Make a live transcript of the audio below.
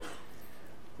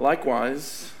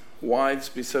Likewise, wives,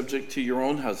 be subject to your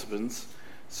own husbands,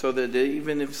 so that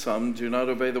even if some do not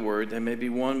obey the word, they may be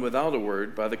won without a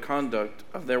word by the conduct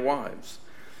of their wives,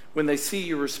 when they see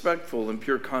you respectful and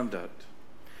pure conduct.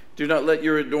 Do not let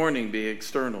your adorning be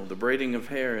external, the braiding of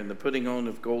hair and the putting on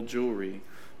of gold jewelry,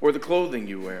 or the clothing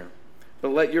you wear. But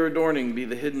let your adorning be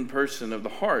the hidden person of the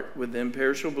heart with the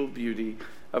imperishable beauty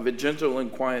of a gentle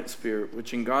and quiet spirit,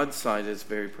 which in God's sight is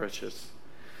very precious.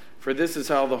 For this is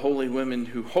how the holy women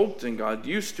who hoped in God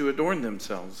used to adorn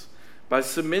themselves, by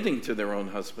submitting to their own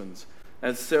husbands,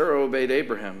 as Sarah obeyed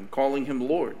Abraham, calling him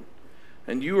Lord.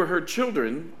 And you are her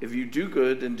children if you do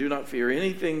good and do not fear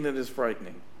anything that is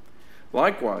frightening.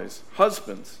 Likewise,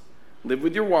 husbands, live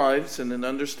with your wives in an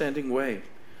understanding way,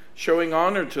 showing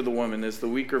honor to the woman as the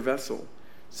weaker vessel,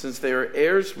 since they are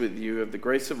heirs with you of the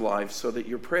grace of life, so that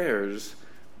your prayers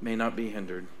may not be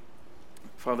hindered.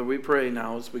 Father, we pray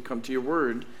now as we come to your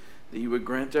word, that you would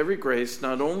grant every grace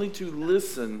not only to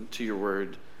listen to your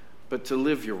word, but to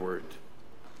live your word.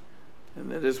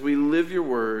 And that as we live your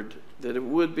word, that it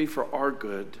would be for our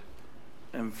good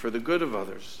and for the good of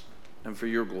others and for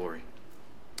your glory.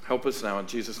 Help us now. In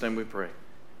Jesus' name we pray.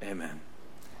 Amen.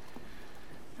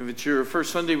 If it's your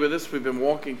first Sunday with us, we've been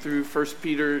walking through 1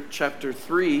 Peter chapter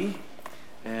 3.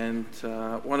 And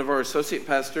one of our associate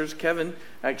pastors, Kevin,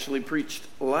 actually preached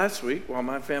last week while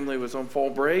my family was on fall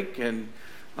break. And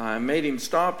I made him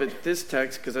stop at this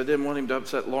text because I didn't want him to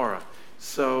upset Laura.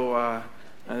 So I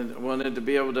wanted to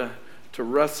be able to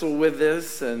wrestle with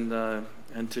this and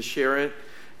to share it.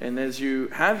 And as you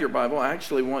have your Bible, I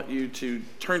actually want you to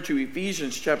turn to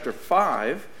Ephesians chapter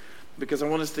 5, because I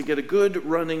want us to get a good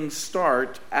running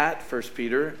start at 1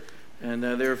 Peter. And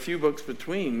there are a few books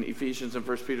between Ephesians and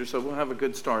 1 Peter, so we'll have a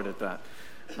good start at that.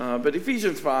 But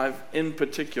Ephesians 5 in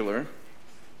particular,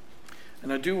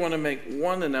 and I do want to make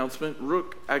one announcement.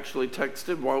 Rook actually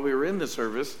texted while we were in the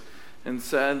service and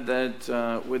said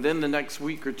that within the next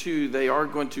week or two, they are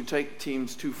going to take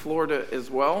teams to Florida as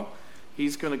well.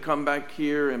 He's going to come back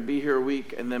here and be here a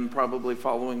week, and then probably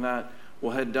following that,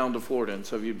 we'll head down to Florida. And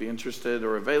so if you'd be interested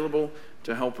or available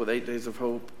to help with 8 Days of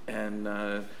Hope and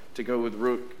to go with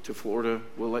Rook to Florida,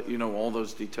 we'll let you know all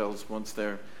those details once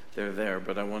they're there.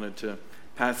 But I wanted to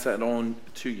pass that on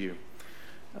to you.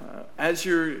 As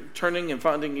you're turning and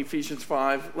finding Ephesians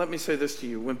 5, let me say this to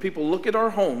you. When people look at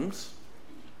our homes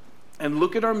and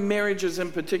look at our marriages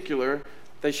in particular,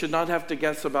 they should not have to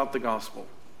guess about the gospel.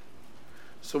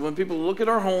 So when people look at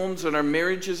our homes and our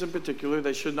marriages in particular,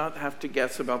 they should not have to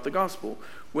guess about the gospel.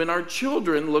 When our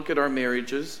children look at our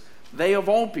marriages, they of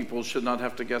all people should not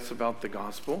have to guess about the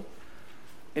gospel.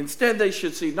 Instead, they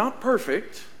should see not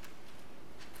perfect,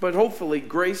 but hopefully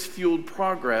grace-fueled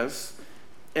progress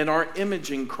in our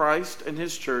imaging Christ and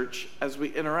his church as we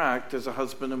interact as a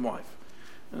husband and wife.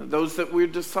 Those that we're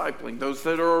discipling, those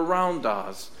that are around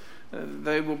us,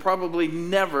 they will probably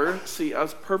never see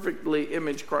us perfectly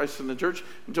image Christ in the church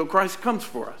until Christ comes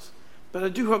for us. But I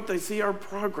do hope they see our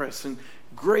progress and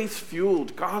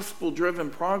grace-fueled, gospel-driven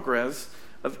progress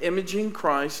of imaging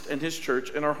Christ and his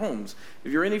church in our homes.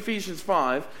 If you're in Ephesians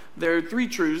 5, there are 3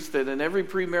 truths that in every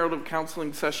premarital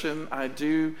counseling session I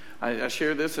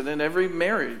share this, and in every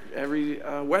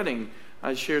wedding,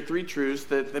 I share 3 truths: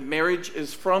 that marriage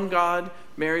is from God,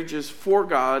 marriage is for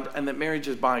God, and that marriage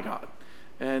is by God.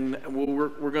 And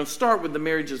we're going to start with the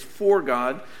marriage is for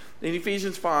God. In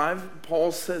Ephesians 5,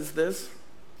 Paul says this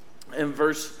in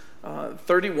verse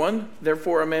 31,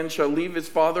 therefore a man shall leave his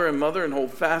father and mother and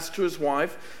hold fast to his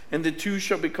wife, and the two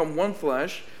shall become one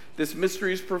flesh. This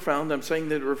mystery is profound. I'm saying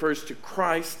that it refers to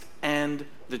Christ and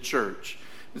the church.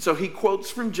 And so he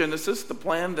quotes from Genesis, the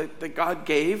plan that God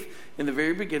gave in the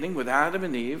very beginning with Adam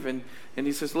and Eve. And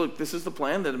he says, look, this is the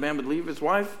plan, that a man would leave his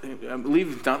mom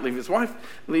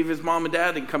and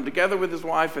dad and come together with his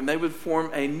wife, and they would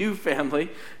form a new family.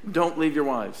 Don't leave your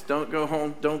wives. Don't go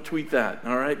home. Don't tweet that.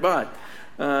 All right? But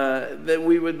that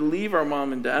we would leave our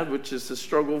mom and dad, which is a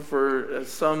struggle for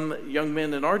some young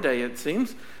men in our day, it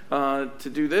seems, to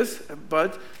do this,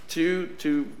 but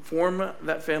to form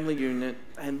that family unit.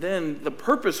 And then the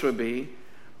purpose would be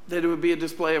that it would be a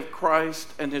display of Christ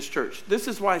and his church. This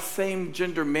is why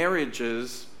same-gender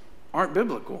marriages aren't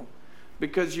biblical,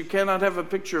 because you cannot have a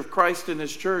picture of Christ and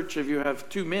his church if you have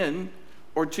 2 men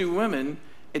or 2 women.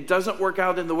 It doesn't work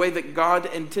out in the way that God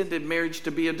intended marriage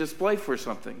to be a display for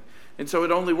something. And so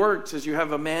it only works as you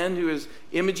have a man who is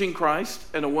imaging Christ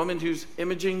and a woman who's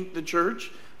imaging the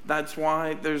church. That's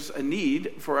why there's a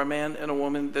need for a man and a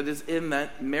woman that is in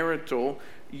that marital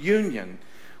union.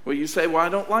 Well, you say, well, I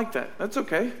don't like that. That's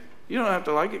okay. You don't have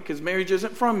to like it, because marriage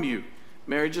isn't from you.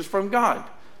 Marriage is from God.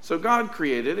 So God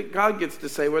created it. God gets to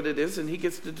say what it is, and he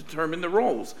gets to determine the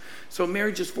roles. So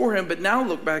marriage is for him. But now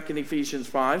look back in Ephesians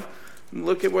 5.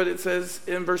 Look at what it says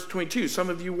in verse 22. Some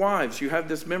of you wives, you have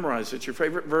this memorized. It's your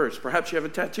favorite verse. Perhaps you have a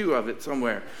tattoo of it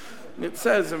somewhere. It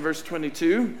says in verse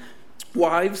 22,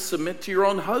 wives, submit to your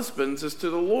own husbands as to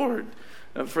the Lord.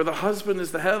 For the husband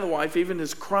is the head of the wife, even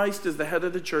as Christ is the head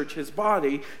of the church, his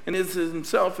body, and is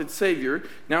himself its Savior.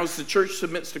 Now as the church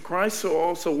submits to Christ, so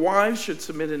also wives should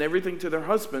submit in everything to their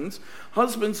husbands.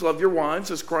 Husbands, love your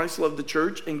wives as Christ loved the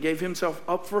church and gave himself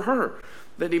up for her,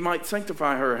 that he might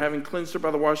sanctify her, having cleansed her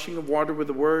by the washing of water with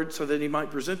the word, so that he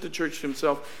might present the church to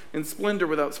himself in splendor,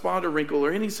 without spot or wrinkle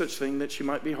or any such thing, that she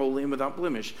might be holy and without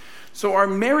blemish. So our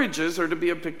marriages are to be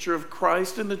a picture of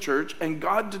Christ and the church, and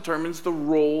God determines the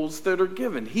roles that are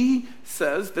given. He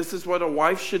says this is what a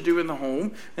wife should do in the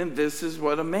home, and this is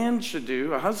what a man should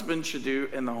do, a husband should do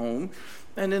in the home.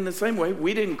 And in the same way,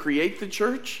 we didn't create the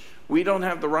church. We don't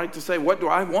have the right to say, what do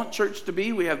I want church to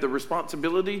be? We have the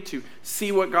responsibility to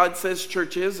see what God says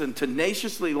church is and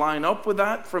tenaciously line up with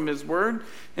that from his word.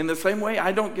 In the same way,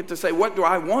 I don't get to say, what do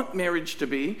I want marriage to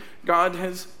be? God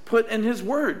has put in his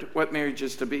word what marriage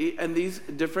is to be and these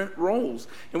different roles.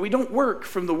 And we don't work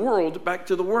from the world back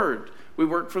to the word. We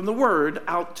work from the word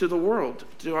out to the world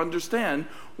to understand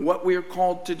what we are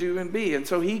called to do and be. And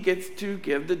so he gets to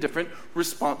give the different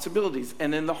responsibilities.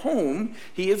 And in the home,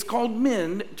 he has called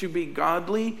men to be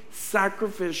godly,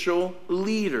 sacrificial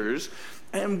leaders,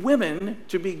 and women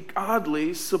to be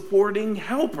godly, supporting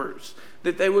helpers,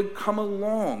 that they would come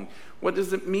along. What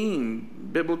does it mean,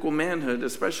 biblical manhood,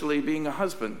 especially being a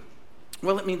husband?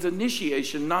 Well, it means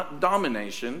initiation, not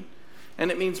domination. And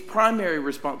it means primary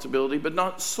responsibility, but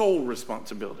not sole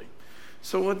responsibility.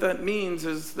 So what that means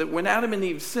is that when Adam and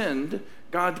Eve sinned,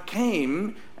 God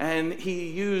came and he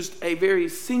used a very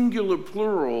singular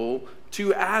plural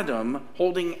to Adam,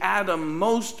 holding Adam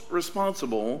most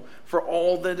responsible for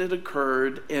all that had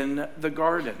occurred in the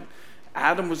garden.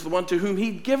 Adam was the one to whom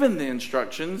he'd given the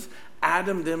instructions.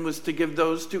 Adam then was to give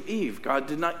those to Eve. God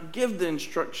did not give the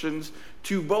instructions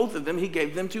to both of them. He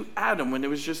gave them to Adam when it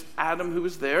was just Adam who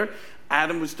was there.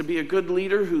 Adam was to be a good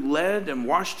leader who led and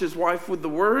washed his wife with the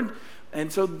word.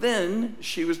 And so then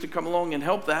she was to come along and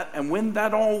help that. And when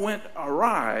that all went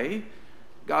awry,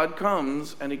 God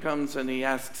comes and he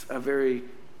asks a very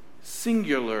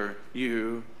singular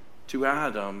you to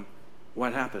Adam,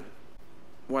 what happened?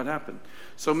 What happened?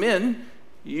 So men,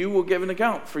 you will give an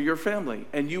account for your family,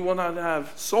 and you will not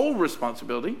have sole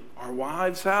responsibility. Our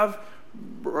wives have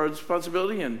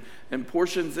responsibility and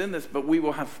portions in this, but we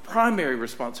will have primary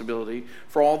responsibility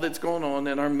for all that's going on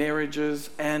in our marriages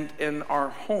and in our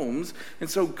homes. And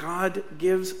so God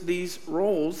gives these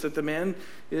roles that the man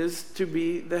is to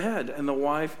be the head and the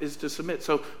wife is to submit.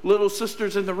 So little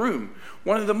sisters in the room,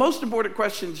 one of the most important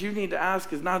questions you need to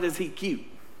ask is not, is he cute?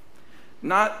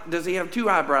 Not, does he have two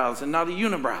eyebrows and not a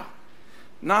unibrow?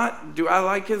 Not, do I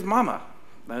like his mama?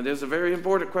 That is a very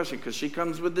important question because she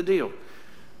comes with the deal.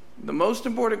 The most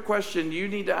important question you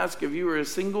need to ask if you are a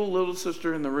single little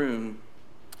sister in the room,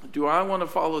 do I want to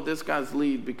follow this guy's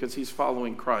lead because he's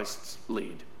following Christ's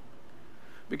lead?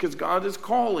 Because God is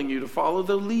calling you to follow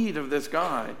the lead of this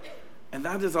guy, and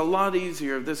that is a lot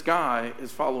easier if this guy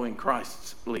is following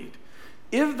Christ's lead.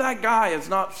 If that guy is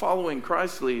not following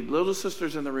Christ's lead, little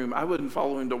sisters in the room, I wouldn't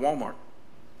follow him to Walmart,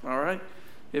 all right?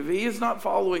 If he is not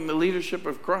following the leadership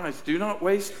of Christ, do not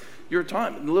waste your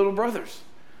time. And little brothers,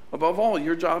 above all,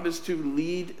 your job is to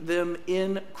lead them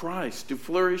in Christ, to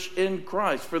flourish in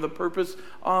Christ for the purpose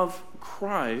of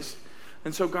Christ.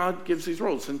 And so God gives these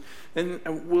roles. And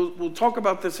we'll talk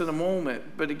about this in a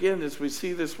moment. But again, as we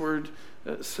see this word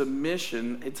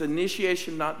submission, it's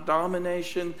initiation, not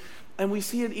domination. And we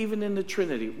see it even in the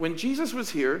Trinity. When Jesus was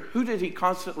here, who did he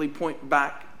constantly point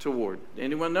back toward?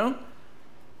 Anyone know?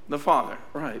 The Father,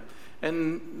 right.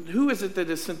 And who is it that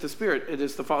has sent the Spirit? It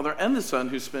is the Father and the Son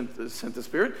who sent the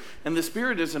Spirit. And the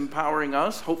Spirit is empowering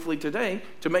us, hopefully today,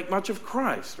 to make much of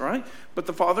Christ, right? But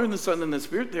the Father and the Son and the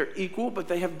Spirit, they're equal, but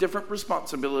they have different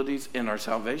responsibilities in our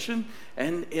salvation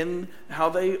and in how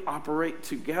they operate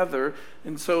together.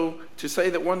 And so to say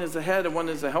that one is a head and one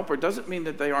is a helper doesn't mean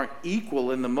that they aren't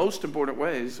equal in the most important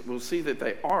ways. We'll see that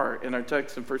they are in our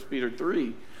text in 1 Peter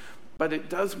 3. But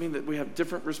it does mean that we have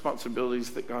different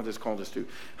responsibilities that God has called us to.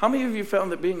 How many of you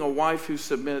found that being a wife who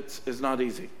submits is not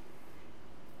easy?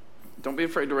 Don't be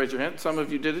afraid to raise your hand. Some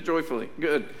of you did it joyfully.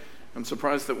 Good. I'm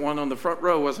surprised that one on the front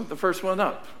row wasn't the first one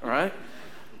up, all right?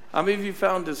 How many of you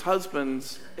found as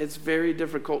husbands, it's very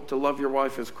difficult to love your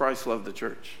wife as Christ loved the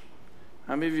church?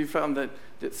 How many of you found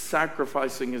that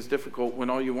sacrificing is difficult when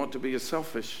all you want to be is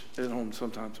selfish at home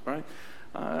sometimes, right?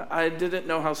 I didn't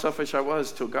know how selfish I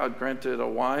was till God granted a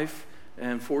wife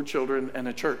and 4 children and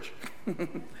a church.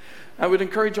 I would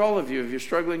encourage all of you, if you're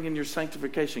struggling in your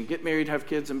sanctification, get married, have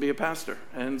kids, and be a pastor.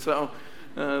 And so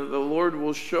the Lord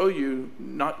will show you,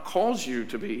 not cause you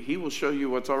to be, he will show you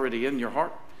what's already in your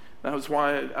heart. That was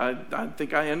why I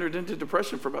think I entered into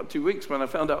depression for about 2 weeks when I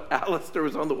found out Alistair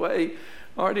was on the way.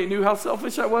 I already knew how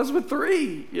selfish I was with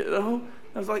 3,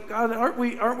 I was like, God, aren't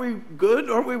we good?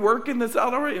 Aren't we working this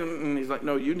out already? And he's like,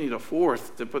 no, you need a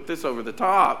 4th to put this over the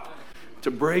top,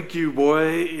 to break you,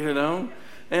 boy,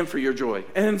 and for your joy.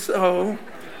 And so,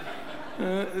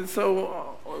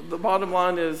 the bottom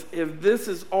line is, if this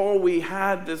is all we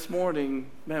had this morning,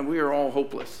 man, we are all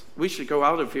hopeless. We should go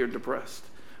out of here depressed.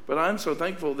 But I'm so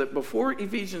thankful that before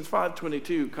Ephesians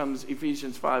 5:22 comes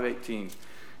Ephesians 5:18.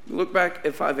 Look back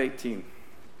at 5:18.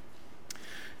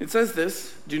 It says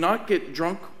this, do not get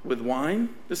drunk with wine.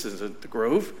 This is at the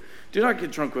Grove. Do not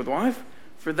get drunk with wine,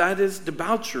 for that is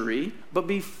debauchery, but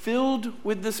be filled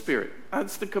with the Spirit.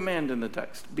 That's the command in the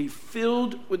text. Be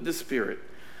filled with the Spirit.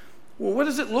 Well, what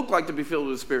does it look like to be filled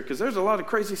with the Spirit? Because there's a lot of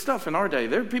crazy stuff in our day.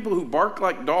 There are people who bark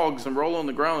like dogs and roll on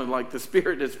the ground and like, the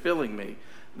Spirit is filling me.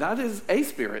 That is a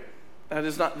spirit. That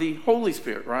is not the Holy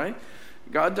Spirit, right?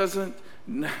 God doesn't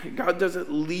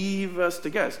leave us to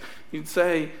guess. You'd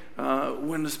say,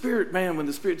 when the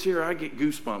Spirit's here, I get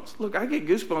goosebumps. Look, I get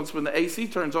goosebumps when the AC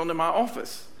turns on in my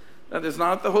office. That is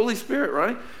not the Holy Spirit,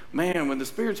 right? Man, when the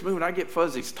Spirit's moving, I get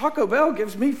fuzzies. Taco Bell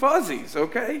gives me fuzzies,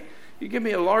 okay? You give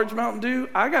me a large Mountain Dew,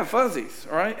 I got fuzzies,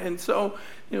 right? And so,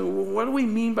 what do we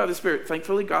mean by the Spirit?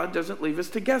 Thankfully, God doesn't leave us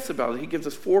to guess about it. He gives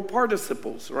us 4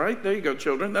 participles, right? There you go,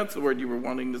 children. That's the word you were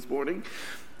wanting this morning.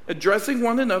 Addressing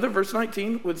one another, verse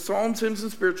 19, with psalms, hymns,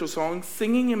 and spiritual songs,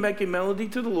 singing and making melody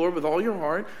to the Lord with all your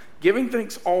heart, giving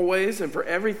thanks always and for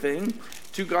everything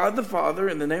to God the Father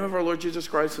in the name of our Lord Jesus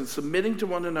Christ, and submitting to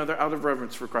one another out of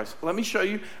reverence for Christ. Let me show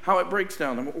you how it breaks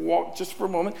down. I'm going to walk just for a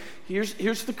moment. Here's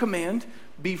the command.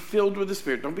 Be filled with the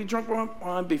Spirit. Don't be drunk with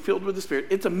wine. Be filled with the Spirit.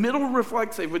 It's a middle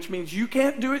reflexive, which means you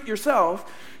can't do it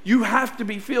yourself. You have to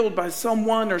be filled by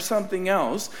someone or something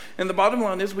else. And the bottom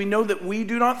line is, we know that we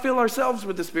do not fill ourselves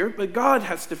with the Spirit, but God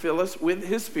has to fill us with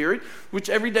His Spirit, which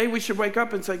every day we should wake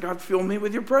up and say, God, fill me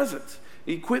with your presence.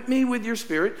 Equip me with your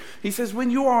Spirit. He says, when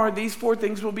you are, these 4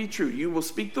 things will be true. You will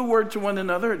speak the word to one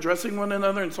another, addressing one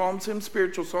another in psalms, hymns,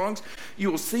 spiritual songs. You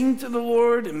will sing to the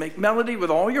Lord and make melody with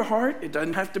all your heart. It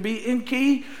doesn't have to be in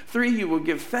key. 3, you will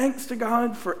give thanks to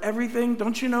God for everything.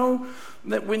 Don't you know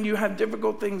that when you have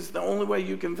difficult things, the only way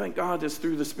you can thank God is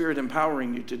through the Spirit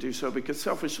empowering you to do so, because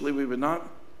selfishly we would not.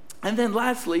 And then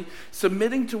lastly,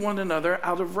 submitting to one another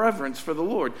out of reverence for the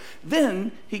Lord.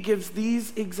 Then he gives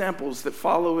these examples that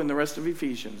follow in the rest of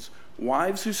Ephesians.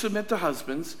 Wives who submit to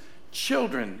husbands,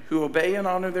 children who obey and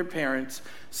honor their parents,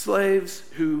 slaves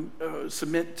who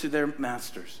submit to their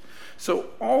masters. So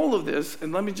all of this,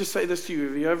 and let me just say this to you,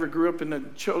 if you ever grew up in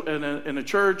a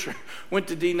church, or went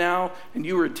to D Now, and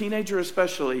you were a teenager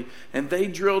especially, and they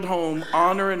drilled home,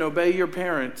 honor and obey your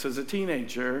parents as a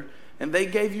teenager, and they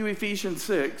gave you Ephesians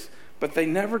 6, but they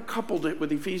never coupled it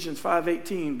with Ephesians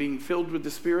 5:18, being filled with the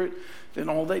Spirit, then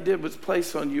all they did was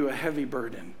place on you a heavy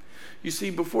burden. You see,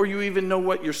 before you even know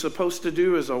what you're supposed to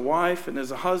do as a wife and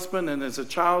as a husband and as a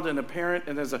child and a parent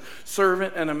and as a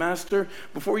servant and a master,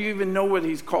 before you even know what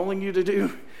He's calling you to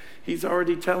do, He's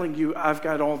already telling you, I've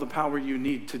got all the power you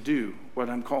need to do what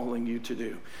I'm calling you to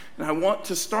do. And I want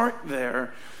to start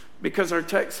there, because our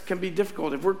text can be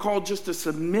difficult. If we're called just to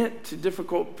submit to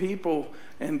difficult people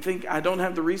and think, I don't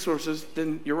have the resources,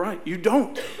 then you're right. You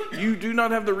don't. You do not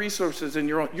have the resources in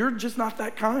your own. You're just not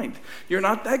that kind. You're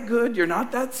not that good. You're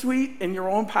not that sweet in your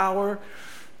own power.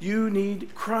 You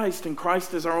need Christ, and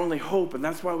Christ is our only hope. And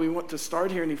that's why we want to start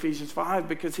here in Ephesians 5,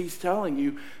 because He's telling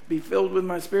you, be filled with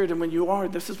my Spirit. And when you are,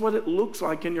 this is what it looks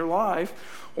like in your life.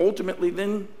 Ultimately,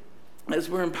 then, as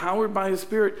we're empowered by His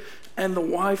Spirit, and the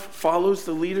wife follows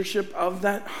the leadership of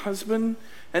that husband,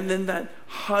 and then that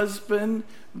husband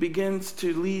begins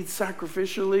to lead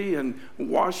sacrificially and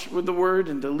wash with the word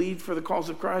and to lead for the cause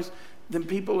of Christ, then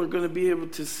people are going to be able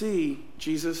to see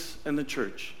Jesus and the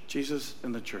church. Jesus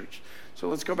and the church. So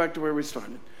let's go back to where we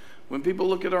started. When people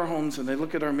look at our homes and they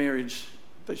look at our marriage,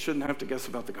 they shouldn't have to guess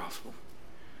about the gospel.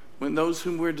 When those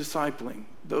whom we're discipling,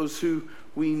 those who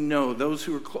we know, those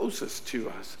who are closest to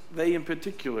us, they in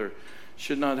particular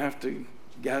should not have to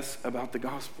guess about the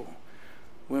gospel.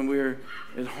 When we're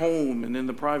at home and in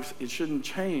the privacy, it shouldn't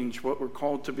change what we're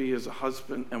called to be as a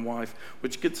husband and wife,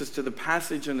 which gets us to the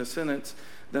passage in the sentence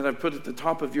that I've put at the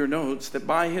top of your notes, that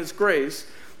by His grace,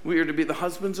 we are to be the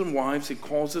husbands and wives He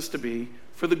calls us to be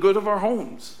for the good of our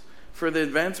homes, for the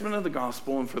advancement of the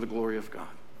gospel, and for the glory of God.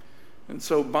 And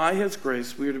so by his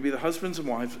grace, we are to be the husbands and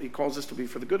wives he calls us to be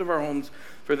for the good of our homes,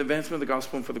 for the advancement of the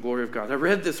gospel, and for the glory of God. I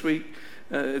read this week,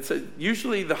 it said,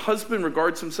 usually the husband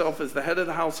regards himself as the head of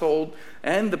the household,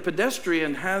 and the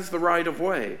pedestrian has the right of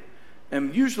way.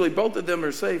 And usually both of them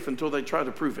are safe until they try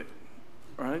to prove it,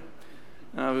 right?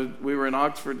 We were in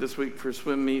Oxford this week for a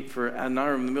swim meet for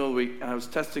Adoniram in the middle of the week. I was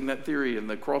testing that theory in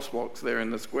the crosswalks there in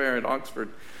the square at Oxford.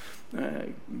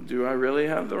 Do I really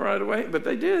have the right of way? But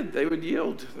they did. They would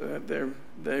yield.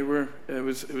 It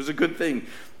was a good thing.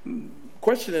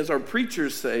 Question is, are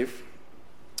preachers safe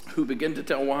who begin to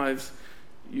tell wives,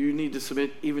 you need to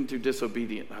submit even to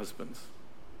disobedient husbands?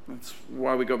 That's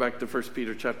why we go back to 1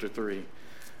 Peter chapter 3.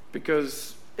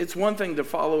 Because it's one thing to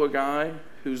follow a guy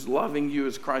who's loving you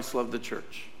as Christ loved the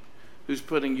church, who's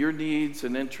putting your needs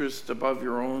and interests above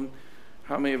your own.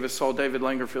 How many of us saw David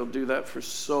Langerfield do that for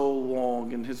so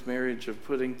long in his marriage, of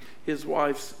putting his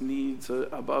wife's needs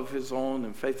above his own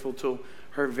and faithful till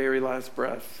her very last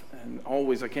breath? And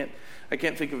always, I can't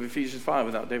think of Ephesians 5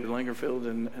 without David Langerfield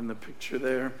and the picture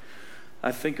there.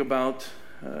 I think about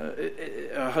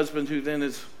a husband who then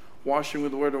is washing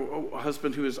with the word, a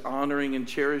husband who is honoring and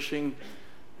cherishing.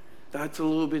 That's a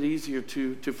little bit easier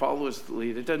to follow his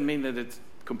lead. It doesn't mean that it's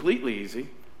completely easy,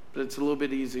 but it's a little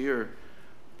bit easier.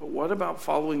 But what about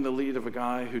following the lead of a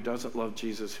guy who doesn't love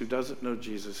Jesus, who doesn't know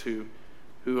Jesus, who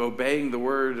obeying the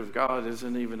word of God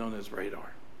isn't even on his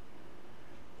radar?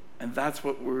 And that's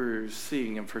what we're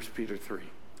seeing in 1 Peter 3.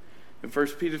 In 1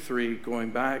 Peter 3, going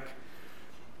back,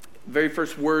 very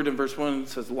first word in verse 1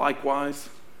 says, likewise.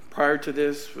 Prior to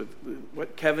this, with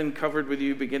what Kevin covered with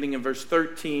you, beginning in verse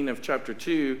 13 of chapter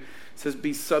 2, says,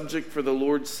 be subject for the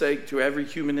Lord's sake to every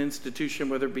human institution,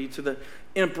 whether it be to the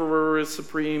emperor as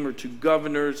supreme or to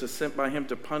governors as sent by him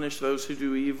to punish those who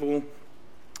do evil.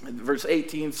 In verse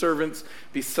 18, servants,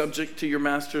 be subject to your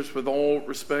masters with all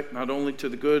respect, not only to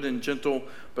the good and gentle,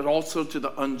 but also to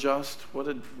the unjust. What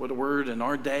a word in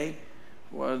our day.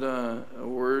 What a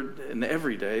word in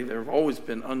every day. There have always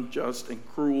been unjust and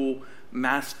cruel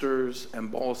masters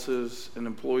and bosses and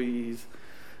employees.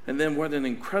 And then what an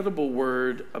incredible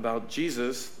word about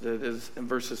Jesus that is in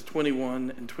verses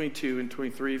 21 and 22 and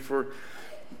 23. For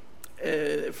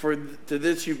to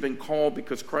this you've been called,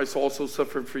 because Christ also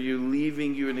suffered for you,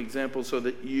 leaving you an example so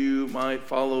that you might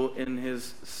follow in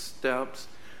his steps.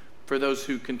 For those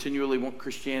who continually want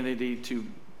Christianity to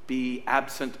be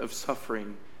absent of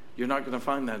suffering, you're not going to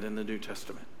find that in the New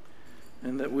Testament.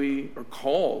 And that we are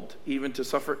called even to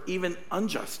suffer even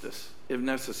injustice if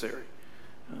necessary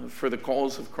for the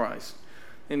cause of Christ.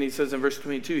 And he says in verse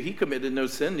 22, he committed no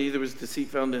sin, neither was deceit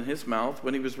found in his mouth.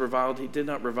 When he was reviled, he did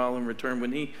not revile in return.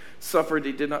 When he suffered,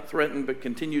 he did not threaten, but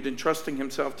continued entrusting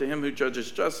himself to him who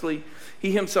judges justly.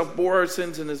 He himself bore our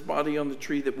sins in his body on the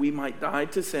tree, that we might die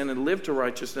to sin and live to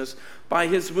righteousness. By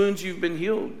his wounds you've been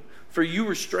healed. For you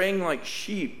were straying like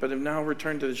sheep, but have now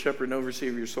returned to the shepherd and overseer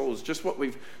of your souls. Just what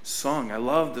we've sung. I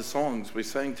love the songs we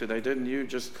sang today, didn't you?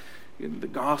 Just the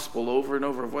gospel over and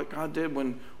over of what God did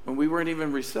when we weren't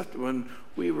even receptive, when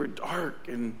we were dark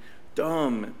and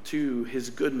dumb to his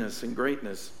goodness and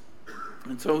greatness.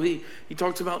 And so he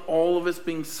talks about all of us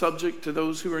being subject to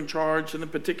those who are in charge, and in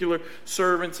particular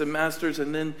servants and masters.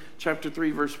 And then chapter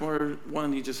 3, verse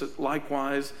 1, he just says,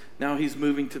 likewise, now he's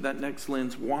moving to that next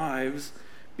lens. Wives,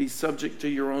 be subject to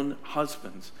your own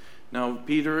husbands. Now,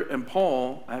 Peter and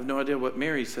Paul, I have no idea what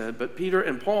Mary said, but Peter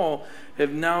and Paul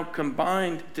have now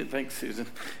combined, thanks Susan,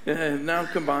 have now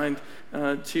combined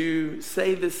to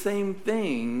say the same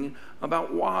thing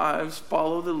about wives,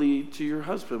 follow the lead to your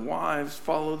husband. Wives,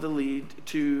 follow the lead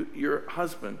to your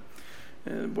husband.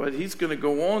 And what he's going to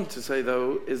go on to say,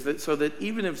 though, is that so that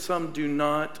even if some do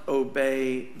not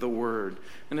obey the word,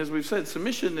 and as we've said,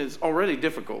 submission is already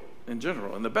difficult in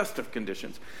general, in the best of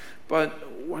conditions.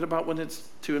 But what about when it's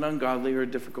to an ungodly or a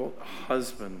difficult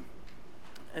husband?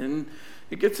 And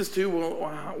it gets us to,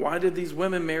 well, why did these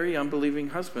women marry unbelieving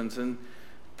husbands? And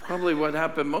probably what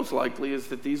happened most likely is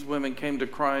that these women came to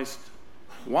Christ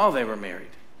while they were married.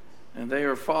 And they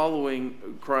are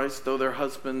following Christ, though their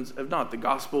husbands have not. The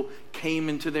gospel came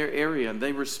into their area, and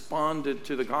they responded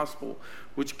to the gospel,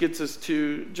 which gets us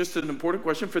to just an important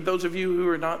question. For those of you who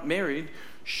are not married,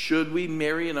 should we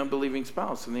marry an unbelieving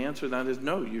spouse? And the answer to that is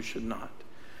no, you should not.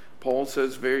 Paul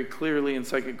says very clearly in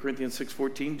 2 Corinthians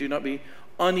 6:14, do not be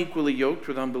unequally yoked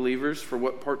with unbelievers, for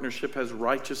what partnership has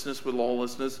righteousness with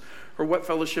lawlessness, or what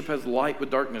fellowship has light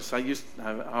with darkness? I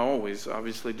always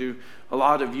obviously do a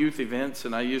lot of youth events,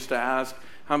 and I used to ask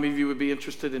how many of you would be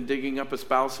interested in digging up a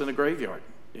spouse in a graveyard,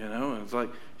 and it's like,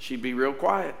 she'd be real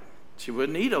quiet, she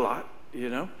wouldn't eat a lot,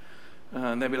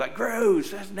 and they'd be like,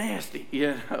 gross, that's nasty,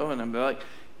 and I'd be like,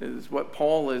 is what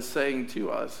Paul is saying to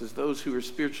us, is those who are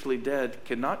spiritually dead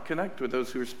cannot connect with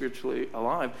those who are spiritually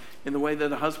alive in the way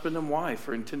that a husband and wife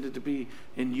are intended to be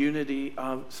in unity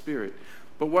of spirit.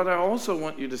 But what I also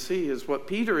want you to see is what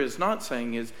Peter is not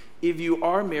saying is, if you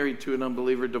are married to an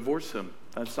unbeliever, divorce him.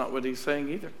 That's not what he's saying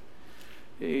either.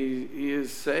 He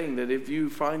is saying that if you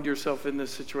find yourself in this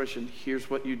situation, here's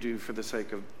what you do for the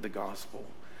sake of the gospel.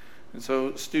 And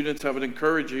so, students, I would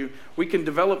encourage you, we can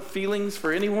develop feelings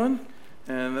for anyone,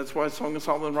 and that's why Song of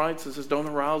Solomon writes, it says, don't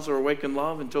arouse or awaken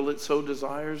love until it so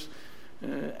desires.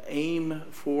 Aim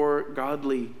for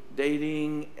godly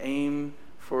dating, aim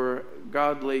for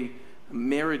godly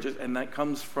marriages, and that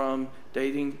comes from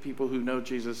dating people who know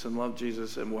Jesus and love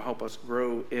Jesus and will help us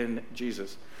grow in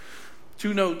Jesus.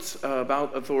 2 notes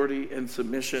about authority and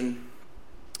submission.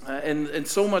 And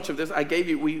so much of this I gave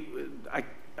you,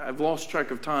 I've lost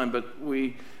track of time, but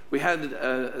we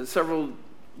had several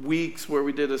weeks where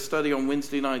we did a study on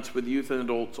Wednesday nights with youth and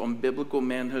adults on biblical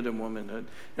manhood and womanhood.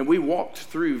 And we walked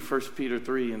through 1 Peter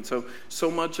 3. And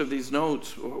so much of these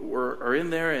notes are in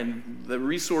there, and the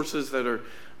resources that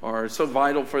are so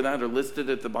vital for that are listed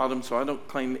at the bottom. So I don't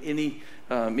claim any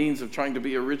means of trying to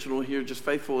be original here, just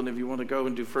faithful. And if you want to go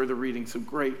and do further reading, some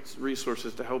great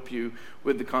resources to help you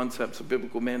with the concepts of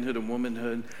biblical manhood and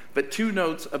womanhood. But 2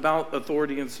 notes about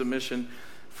authority and submission.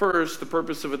 First, the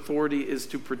purpose of authority is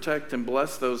to protect and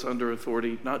bless those under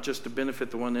authority, not just to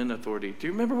benefit the one in authority. Do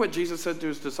you remember what Jesus said to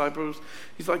his disciples?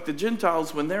 He's like, the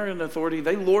Gentiles, when they're in authority,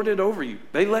 they lord it over you.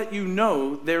 They let you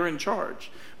know they're in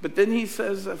charge. But then he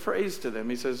says a phrase to them.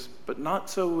 He says, but not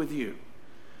so with you.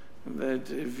 That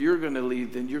if you're going to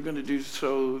lead, then you're going to do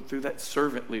so through that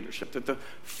servant leadership, that the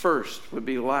first would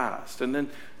be last. And then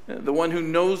the one who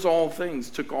knows all things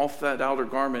took off that outer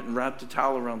garment and wrapped a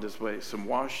towel around his waist and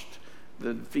washed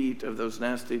the feet of those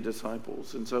nasty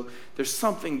disciples. And so there's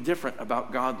something different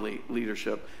about godly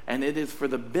leadership, and it is for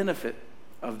the benefit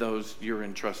of those you're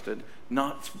entrusted,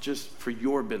 not just for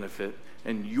your benefit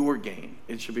and your gain.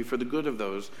 It should be for the good of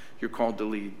those you're called to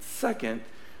lead. Second,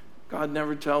 God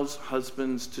never tells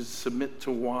husbands to submit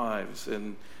to wives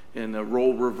in a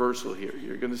role reversal here.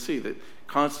 You're going to see that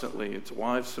constantly it's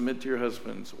wives submit to your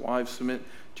husbands, wives submit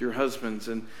to your husbands.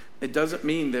 And it doesn't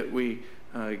mean that we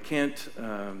can't...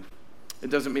 It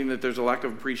doesn't mean that there's a lack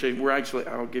of appreciation.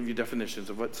 I'll give you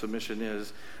definitions of what submission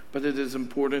is, but it is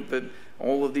important that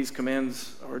all of these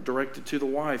commands are directed to the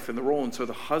wife and the role. And so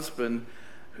the husband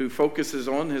who focuses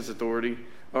on his authority,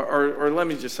 or let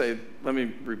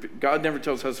me repeat, God never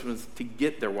tells husbands to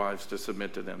get their wives to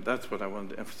submit to them. That's what I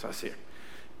wanted to emphasize here.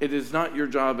 It is not your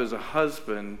job as a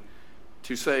husband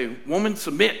to say, woman,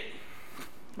 submit.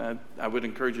 I would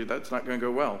encourage you, that's not going to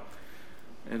go well.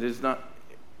 It is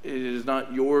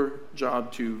not your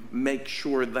job to make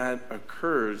sure that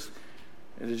occurs.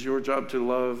 It is your job to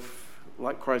love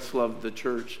like Christ loved the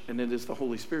church, and it is the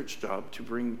Holy Spirit's job to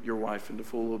bring your wife into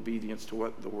full obedience to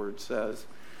what the Word says.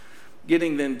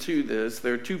 Getting then to this,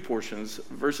 there are 2 portions.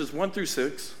 Verses 1 through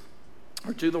 6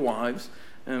 are to the wives,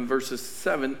 and verses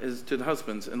 7 is to the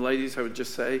husbands. And ladies, I would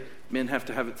just say, men have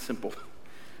to have it simple.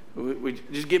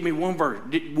 Just give me one verse.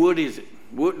 What is it?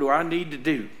 What do I need to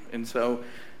do? And so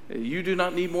you do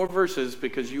not need more verses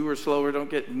because you are slower. Don't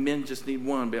get men just need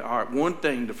one. But all right, one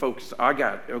thing to focus. I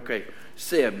got it. Okay,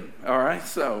 7. All right.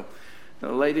 So,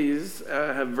 the ladies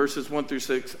have verses 1 through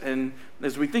 6, and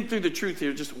as we think through the truth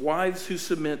here, just wives who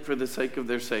submit for the sake of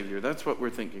their Savior. That's what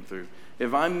we're thinking through.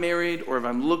 If I'm married or if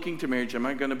I'm looking to marriage, am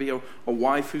I going to be a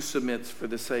wife who submits for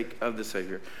the sake of the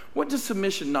Savior? What does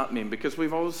submission not mean? Because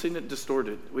we've always seen it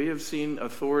distorted. We have seen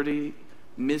authority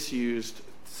misused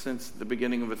since the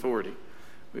beginning of authority.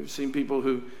 We've seen people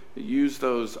who use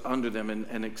those under them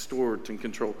and extort and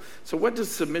control. So what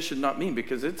does submission not mean?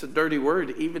 Because it's a dirty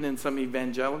word, even in some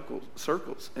evangelical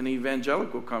circles and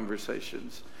evangelical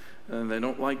conversations. And they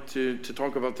don't like to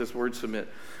talk about this word submit.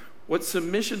 What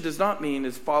submission does not mean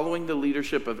is following the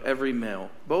leadership of every male.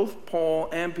 Both Paul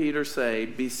and Peter say,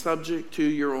 be subject to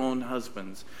your own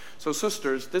husbands. So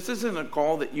sisters, this isn't a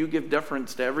call that you give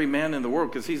deference to every man in the world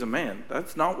because he's a man.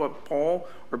 That's not what Paul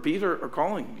or Peter are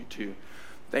calling you to.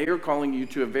 They are calling you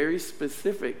to a very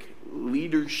specific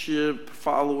leadership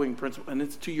following principle, and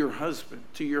it's to your husband,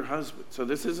 So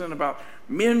this isn't about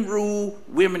men rule,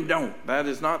 women don't. That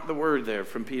is not the word there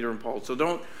from Peter and Paul. So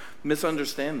don't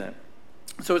misunderstand that.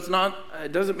 So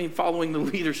it doesn't mean following the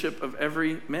leadership of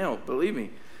every male, believe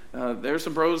me. There are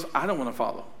some bros I don't want to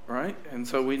follow, right? And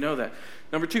so we know that.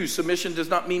 Number 2, submission does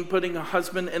not mean putting a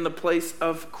husband in the place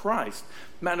of Christ.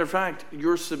 Matter of fact,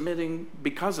 you're submitting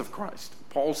because of Christ.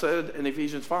 Paul said in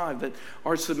Ephesians 5 that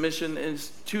our submission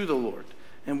is to the Lord.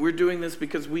 And we're doing this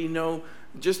because we know,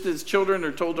 just as children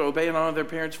are told to obey and honor their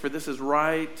parents, for this is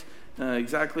right,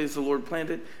 exactly as the Lord planned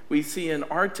it. We see in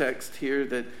our text here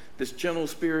that this gentle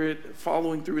spirit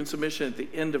following through in submission at the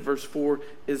end of verse 4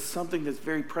 is something that's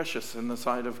very precious in the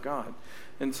sight of God.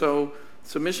 And so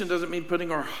submission doesn't mean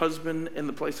putting our husband in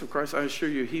the place of Christ. I assure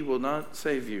you, he will not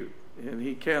save you, and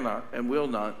he cannot and will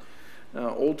not.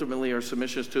 Ultimately, our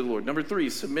submission is to the Lord. Number 3,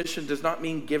 submission does not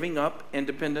mean giving up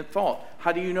independent thought.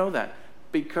 How do you know that?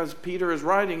 Because Peter is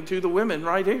writing to the women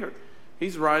right here.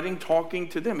 He's writing, talking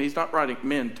to them. He's not writing,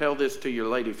 men, tell this to your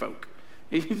lady folk.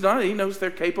 He's not. He knows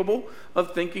they're capable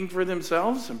of thinking for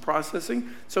themselves and processing.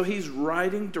 So he's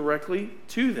writing directly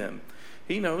to them.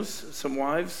 He knows some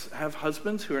wives have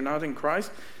husbands who are not in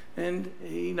Christ, and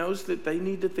he knows that they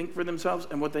need to think for themselves,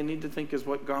 and what they need to think is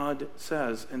what God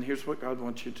says. And here's what God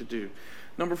wants you to do.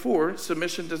 Number 4,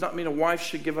 submission does not mean a wife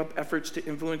should give up efforts to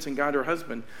influence and guide her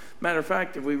husband. Matter of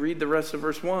fact, if we read the rest of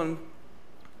verse 1,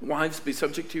 wives, be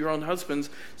subject to your own husbands,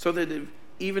 so that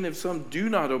even if some do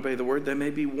not obey the word, they may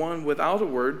be won without a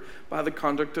word by the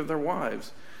conduct of their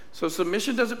wives. So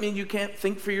submission doesn't mean you can't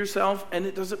think for yourself, and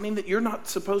it doesn't mean that you're not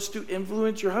supposed to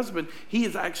influence your husband. He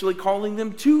is actually calling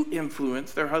them to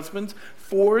influence their husbands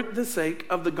for the sake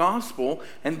of the gospel,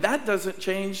 and that doesn't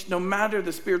change no matter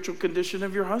the spiritual condition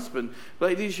of your husband.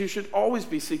 Ladies, you should always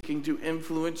be seeking to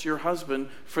influence your husband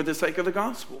for the sake of the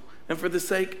gospel and for the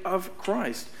sake of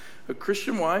Christ. A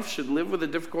Christian wife should live with a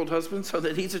difficult husband so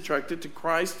that he's attracted to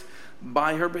Christ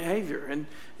by her behavior. And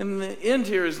the end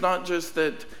here is not just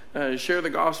that share the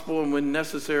gospel and when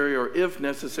necessary or if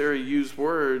necessary use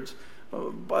words,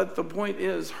 but the point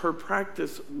is her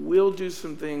practice will do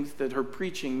some things that her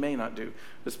preaching may not do,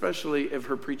 especially if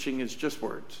her preaching is just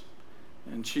words.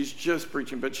 And she's just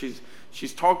preaching, but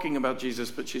she's talking about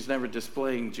Jesus, but she's never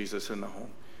displaying Jesus in the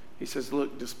home. He says,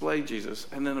 look, display Jesus.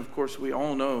 And then, of course, we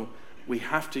all know we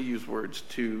have to use words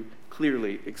to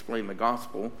clearly explain the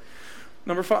gospel.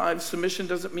 Number 5, submission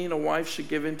doesn't mean a wife should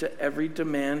give in to every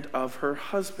demand of her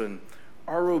husband.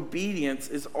 Our obedience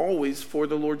is always for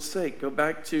the Lord's sake. Go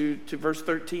back to verse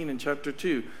 13 in chapter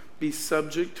 2. Be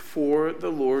subject for the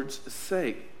Lord's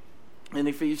sake. In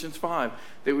Ephesians 5,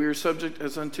 that we are subject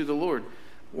as unto the Lord.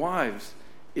 Wives,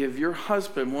 if your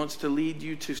husband wants to lead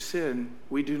you to sin,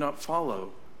 we do not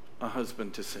follow a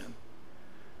husband to sin.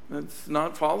 That's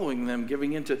not following them,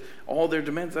 giving into all their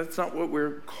demands. That's not what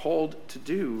we're called to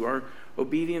do. Our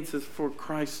obedience is for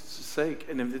Christ's sake.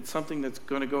 And if it's something that's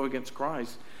going to go against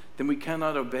Christ, then we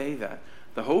cannot obey that.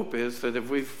 The hope is that if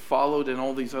we've followed in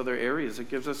all these other areas, it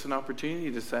gives us an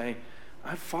opportunity to say,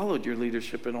 I've followed your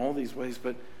leadership in all these ways,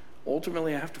 but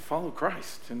ultimately I have to follow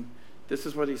Christ. And this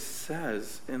is what he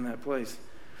says in that place.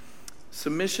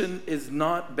 Submission is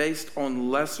not based on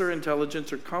lesser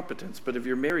intelligence or competence, but if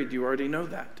you're married, you already know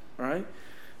that, right?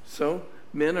 So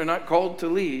men are not called to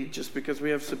lead just because we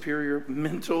have superior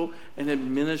mental and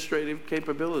administrative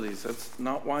capabilities. That's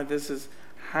not why this is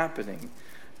happening.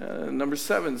 Number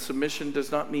 7, submission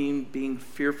does not mean being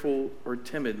fearful or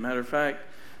timid. Matter of fact,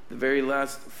 the very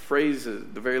last phrases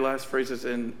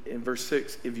in verse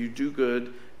 6, if you do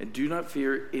good and do not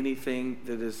fear anything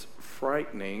that is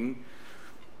frightening.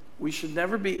 We should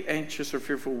never be anxious or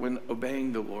fearful when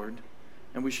obeying the Lord,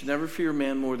 and we should never fear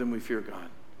man more than we fear God.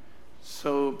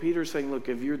 So Peter's saying, look,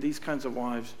 if you're these kinds of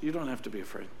wives, you don't have to be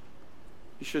afraid.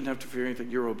 You shouldn't have to fear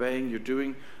anything. You're obeying, you're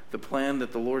doing the plan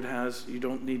that the Lord has. You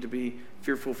don't need to be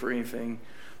fearful for anything.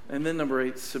 And then number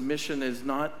 8, submission is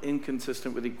not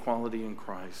inconsistent with equality in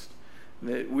Christ.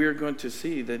 That we're going to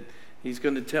see that he's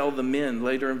going to tell the men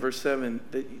later in verse 7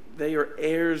 that they are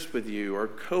heirs with you, or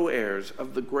co-heirs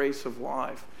of the grace of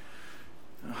life.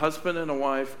 A husband and a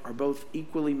wife are both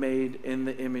equally made in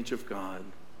the image of God.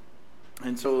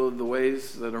 And so the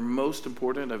ways that are most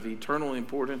important, of eternal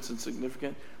importance and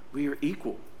significant, we are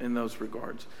equal in those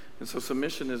regards. And so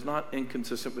submission is not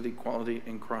inconsistent with equality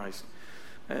in Christ.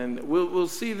 And we'll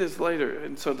see this later.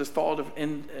 And so this thought of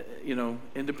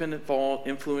independent thought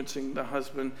influencing the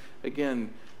husband,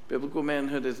 again, biblical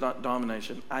manhood is not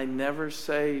domination. I never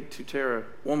say to Tara,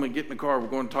 woman, get in the car, we're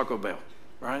going to Taco Bell,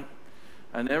 right?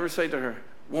 I never say to her,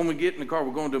 woman, get in the car,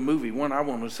 we're going to a movie, one I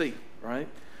want to see, right?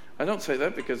 I don't say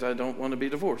that because I don't want to be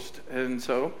divorced. And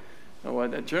so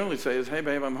what I generally say is, hey,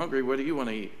 babe, I'm hungry. What do you want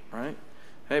to eat, right?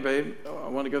 Hey, babe, I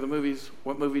want to go to the movies.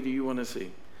 What movie do you want to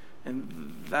see?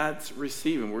 And that's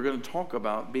receiving. We're going to talk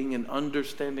about being an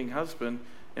understanding husband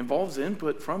involves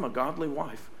input from a godly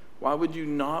wife. Why would you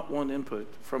not want input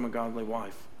from a godly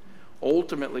wife?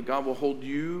 Ultimately, God will hold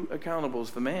you accountable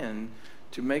as the man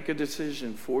to make a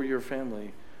decision for your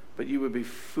family, but you would be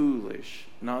foolish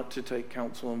not to take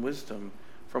counsel and wisdom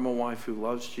from a wife who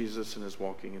loves Jesus and is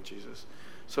walking in Jesus.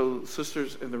 So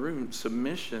sisters in the room,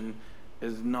 submission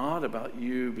is not about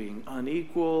you being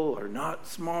unequal or not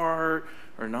smart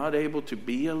or not able to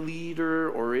be a leader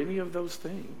or any of those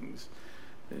things.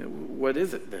 What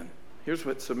is it then? Here's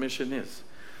what submission is.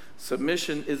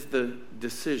 Submission is the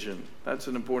decision. That's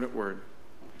an important word.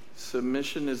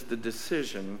 Submission is the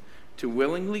decision to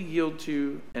willingly yield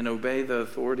to and obey the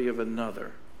authority of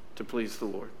another to please the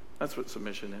Lord. That's what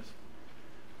submission is.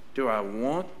 Do I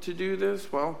want to do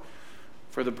this? Well,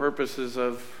 for the purposes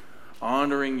of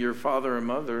honoring your father and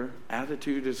mother,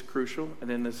 attitude is crucial. And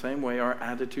in the same way, our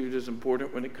attitude is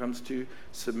important when it comes to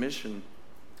submission.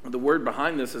 The word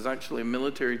behind this is actually a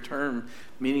military term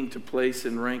meaning to place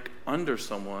in rank under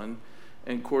someone.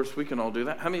 And of course, we can all do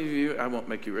that. How many of you, I won't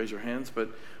make you raise your hands, but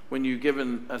when you give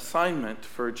an assignment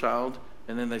for a child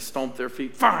and then they stomp their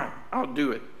feet, fine, I'll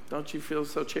do it. Don't you feel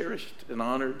so cherished and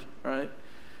honored, right?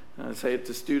 I say it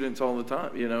to students all the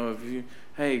time. If you,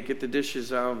 hey, get the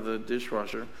dishes out of the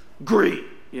dishwasher. Great.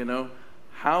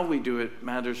 How we do it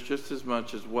matters just as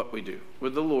much as what we do.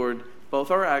 With the Lord, both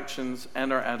our actions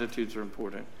and our attitudes are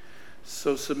important.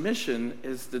 So submission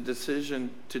is the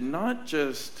decision to not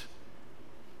just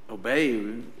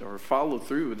obey or follow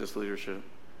through with this leadership,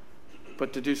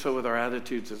 but to do so with our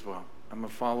attitudes as well. I'm going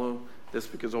to follow this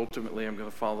because ultimately I'm going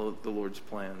to follow the Lord's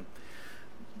plan.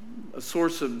 A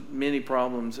source of many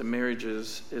problems in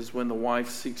marriages is when the wife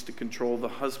seeks to control the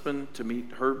husband to meet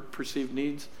her perceived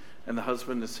needs, and the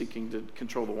husband is seeking to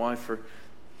control the wife for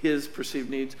his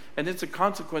perceived needs. And it's a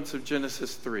consequence of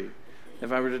Genesis 3.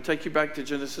 If I were to take you back to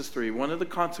Genesis 3, one of the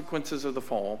consequences of the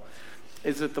fall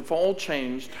is that the fall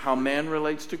changed how man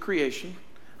relates to creation,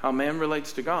 how man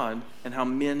relates to God, and how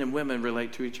men and women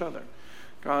relate to each other.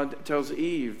 God tells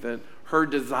Eve that her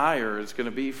desire is going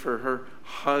to be for her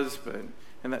husband.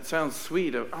 And that sounds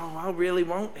sweet of, I really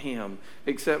want him.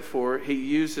 Except for he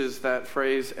uses that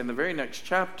phrase in the very next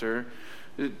chapter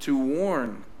to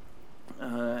warn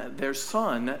their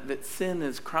son that sin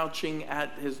is crouching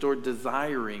at his door,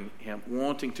 desiring him,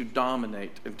 wanting to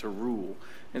dominate and to rule.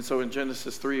 And so in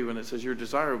Genesis 3, when it says your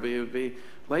desire it would be,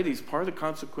 ladies, part of the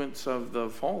consequence of the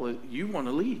fall is you want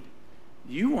to lead.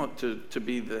 You want to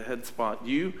be the head spot.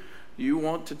 You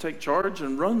want to take charge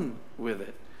and run with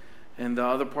it. And the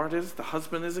other part is the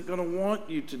husband isn't going to want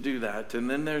you to do that. And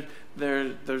then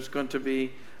there's going to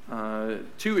be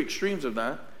two extremes of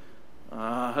that.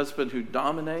 A husband who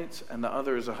dominates, and the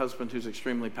other is a husband who's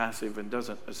extremely passive and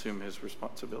doesn't assume his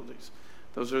responsibilities.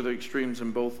 Those are the extremes,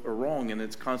 and both are wrong, and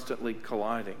it's constantly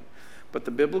colliding. But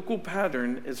the biblical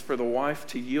pattern is for the wife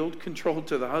to yield control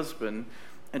to the husband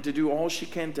and to do all she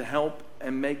can to help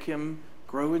and make him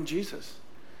grow in Jesus.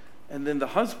 And then the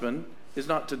husband is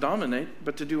not to dominate,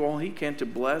 but to do all he can to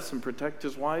bless and protect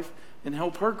his wife and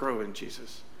help her grow in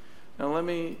Jesus. Now let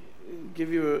me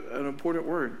give you an important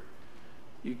word.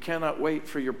 You cannot wait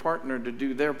for your partner to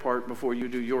do their part before you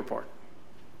do your part.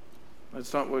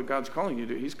 That's not what God's calling you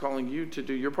to do. He's calling you to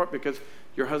do your part because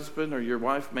your husband or your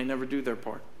wife may never do their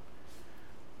part.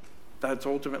 That's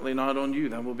ultimately not on you.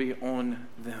 That will be on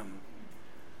them.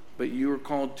 But you are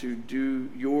called to do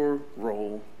your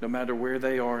role no matter where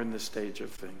they are in the stage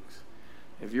of things.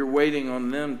 If you're waiting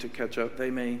on them to catch up, they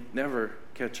may never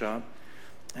catch up.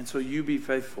 And so you be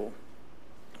faithful.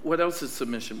 What else is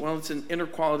submission? Well, it's an inner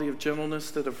quality of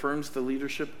gentleness that affirms the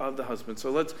leadership of the husband.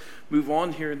 So let's move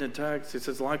on here in the text. It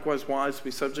says, likewise, wives, be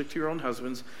subject to your own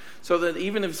husbands, so that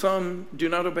even if some do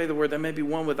not obey the word, there may be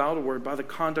one without a word by the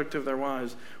conduct of their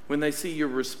wives. When they see your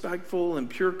respectful and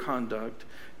pure conduct,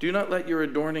 do not let your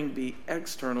adorning be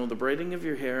external, the braiding of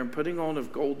your hair and putting on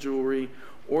of gold jewelry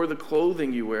or the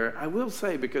clothing you wear. I will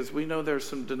say, because we know there are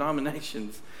some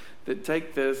denominations that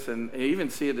take this and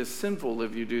even see it as sinful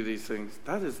if you do these things.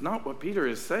 That is not what Peter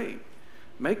is saying.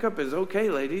 Makeup is okay,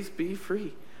 ladies. Be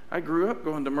free. I grew up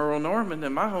going to Merle Norman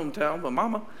in my hometown, my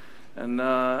mama.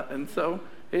 And so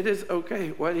it is okay.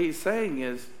 What he's saying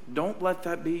is, don't let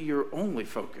that be your only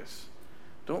focus.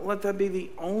 Don't let that be the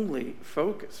only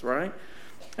focus, right?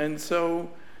 And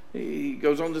so he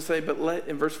goes on to say, but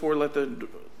in verse 4, let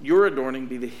your adorning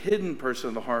be the hidden person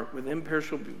of the heart with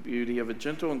imperishable beauty of a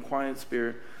gentle and quiet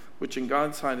spirit, which in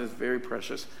God's sight is very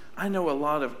precious. I know a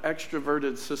lot of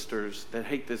extroverted sisters that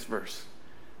hate this verse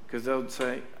because they'll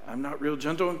say, I'm not real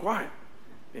gentle and quiet.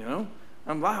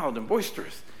 I'm loud and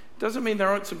boisterous. Doesn't mean there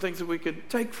aren't some things that we could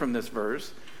take from this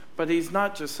verse, but he's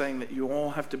not just saying that you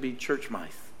all have to be church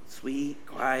mice, sweet,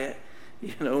 quiet,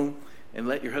 and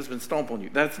let your husband stomp on you.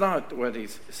 That's not what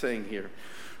he's saying here.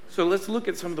 So let's look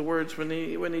at some of the words when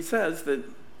he says that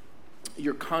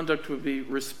your conduct would be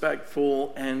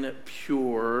respectful and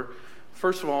pure.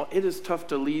 First of all, it is tough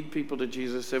to lead people to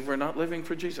Jesus if we're not living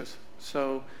for Jesus.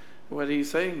 So what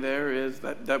he's saying there is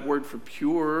that word for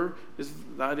pure is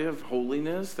the idea of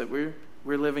holiness, that we're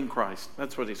living Christ.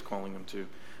 That's what he's calling them to.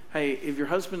 Hey, if your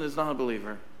husband is not a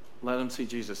believer, let him see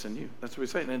Jesus in you. That's what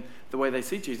he's saying. And the way they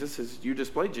see Jesus is you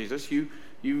display Jesus.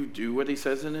 You do what he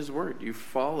says in his word. You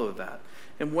follow that.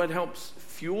 And what helps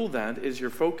fuel that is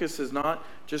your focus is not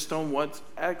just on what's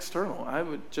external. I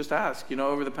would just ask,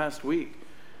 over the past week,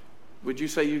 would you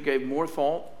say you gave more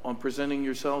thought on presenting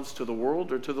yourselves to the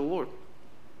world or to the Lord?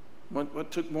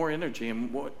 What took more energy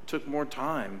and what took more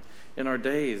time in our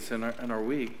days and our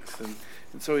weeks?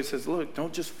 And so he says, look,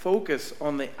 don't just focus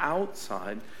on the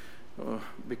outside,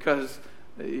 because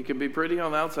you can be pretty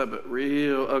on the outside, but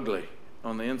real ugly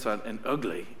on the inside. And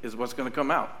ugly is what's going to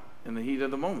come out in the heat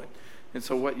of the moment. And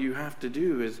so what you have to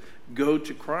do is go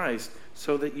to Christ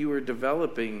so that you are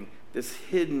developing this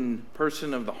hidden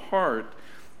person of the heart,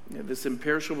 this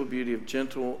imperishable beauty of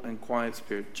gentle and quiet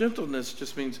spirit. Gentleness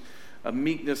just means a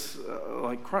meekness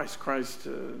like Christ. Christ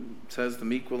says the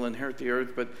meek will inherit the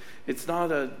earth, but it's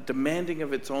not a demanding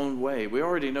of its own way. We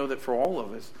already know that for all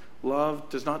of us, love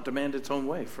does not demand its own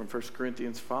way from 1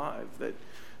 Corinthians 5,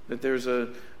 that there's a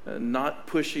not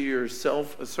pushy or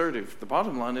self-assertive. The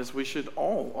bottom line is we should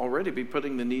all already be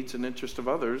putting the needs and interests of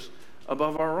others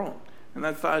above our own. And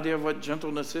that's the idea of what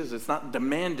gentleness is. It's not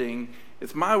demanding,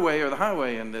 it's my way or the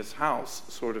highway in this house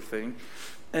sort of thing.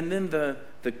 And then the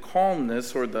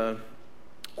calmness or the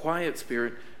quiet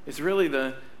spirit is really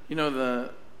the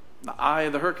eye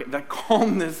of the hurricane, that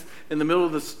calmness in the middle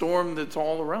of the storm that's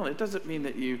all around. It doesn't mean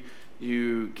that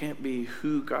you can't be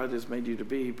who God has made you to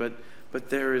be, but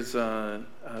there is a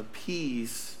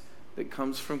peace that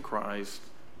comes from Christ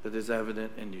that is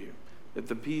evident in you. That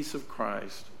the peace of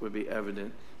Christ would be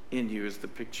evident in you is the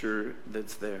picture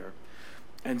that's there.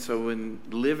 And so in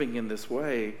living in this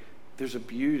way, there's a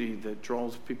beauty that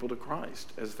draws people to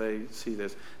Christ as they see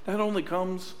this. That only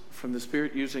comes from the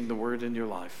Spirit using the Word in your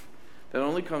life. That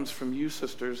only comes from you,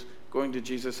 sisters, going to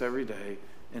Jesus every day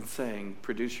and saying,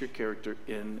 produce your character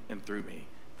in and through me.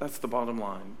 That's the bottom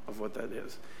line of what that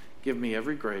is. Give me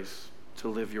every grace to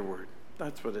live your word.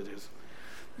 That's what it is.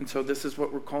 And so this is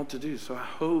what we're called to do. So I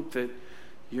hope that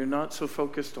you're not so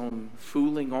focused on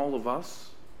fooling all of us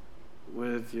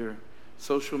with your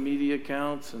social media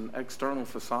accounts and external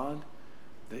facade,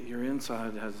 that your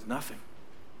inside has nothing,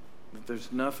 that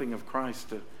there's nothing of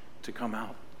Christ to come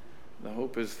out. The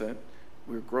hope is that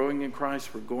we're growing in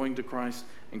Christ, we're going to Christ,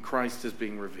 and Christ is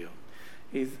being revealed.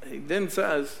 He then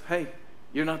says, hey,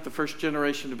 you're not the first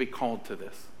generation to be called to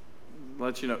this.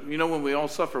 Let you know, when we all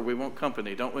suffer, we want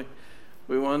company, don't we?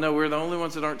 We want to know we're the only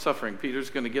ones that aren't suffering. Peter's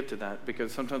going to get to that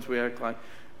because sometimes we act like,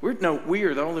 we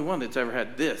are the only one that's ever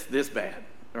had this bad,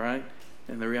 all right?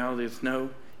 And the reality is,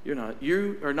 no, you're not.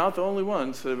 You are not the only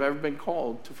ones that have ever been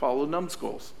called to follow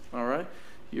numbskulls, all right?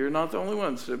 You're not the only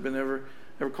ones that have been ever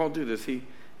called to do this. He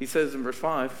says in verse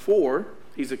 5, for,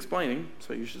 he's explaining,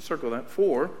 so you should circle that,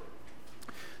 for,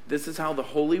 this is how the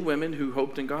holy women who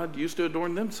hoped in God used to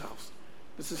adorn themselves.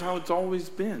 This is how it's always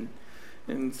been.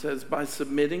 And it says, by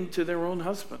submitting to their own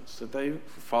husbands, that they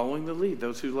following the lead.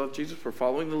 Those who love Jesus were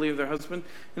following the lead of their husband.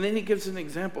 And then he gives an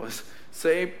example.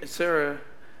 Sarah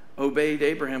obeyed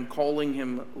Abraham, calling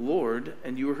him Lord,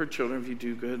 and you are her children if you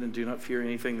do good and do not fear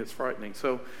anything that's frightening.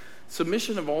 So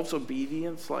submission involves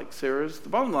obedience like Sarah's. The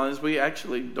bottom line is we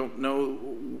actually don't know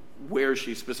where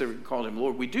she specifically called him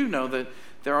Lord. We do know that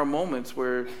there are moments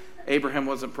where Abraham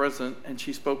wasn't present and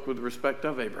she spoke with respect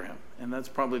of Abraham. And that's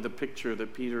probably the picture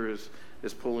that Peter is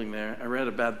pulling there. I read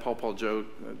a bad Paul joke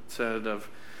that said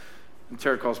and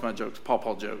Tara calls my jokes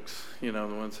Paul jokes, the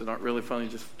ones that aren't really funny,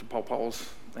 just to Pauls.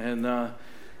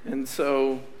 And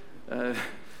so a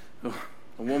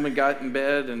woman got in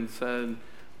bed and said,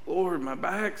 Lord, my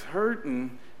back's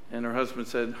hurting. And her husband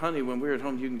said, honey, when we're at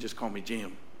home, you can just call me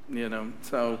Jim.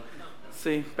 So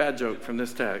see, bad joke from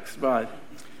this text. But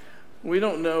we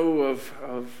don't know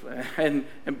and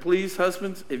please,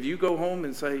 husbands, if you go home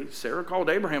and say, Sarah called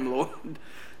Abraham Lord,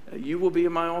 you will be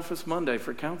in my office Monday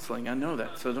for counseling. I know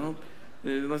that. So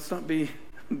let's not be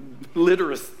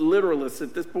literalists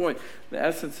at this point. The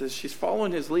essence is she's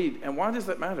following his lead. And why does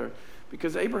that matter?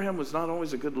 Because Abraham was not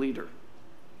always a good leader.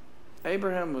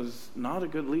 Abraham was not a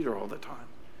good leader all the time.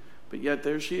 But yet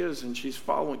there she is, and she's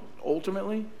following,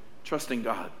 ultimately trusting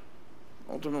God.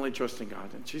 Ultimately trusting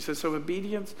God. And she says, so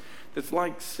obedience that's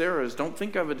like Sarah's, don't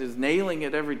think of it as nailing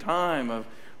it every time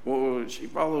she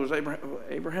follows Abraham.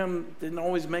 Abraham didn't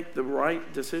always make the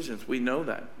right decisions. We know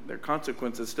that. There are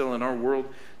consequences still in our world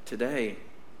today.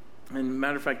 And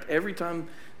matter of fact, every time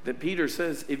that Peter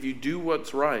says, if you do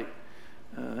what's right,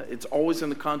 it's always in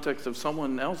the context of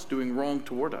someone else doing wrong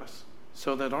toward us.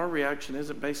 so that our reaction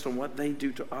isn't based on what they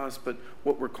do to us, but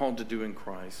what we're called to do in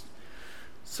Christ.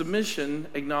 Submission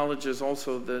acknowledges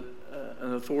also that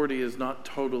an authority is not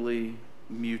totally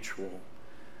mutual.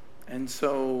 And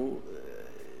so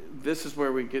this is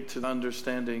where we get to the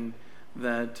understanding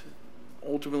that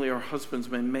ultimately our husbands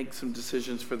may make some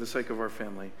decisions for the sake of our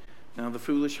family. Now, the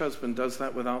foolish husband does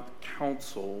that without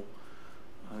counsel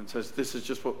and says, this is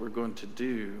just what we're going to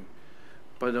do.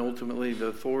 But ultimately, the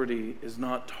authority is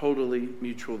not totally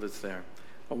mutual that's there.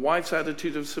 A wife's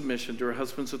attitude of submission to her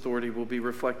husband's authority will be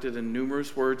reflected in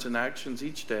numerous words and actions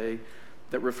each day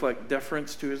that reflect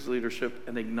deference to his leadership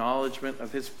and acknowledgement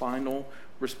of his final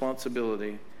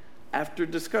responsibility, after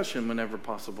discussion whenever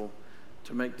possible,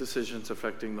 to make decisions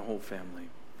affecting the whole family.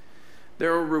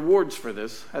 There are rewards for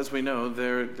this. As we know,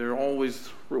 there are always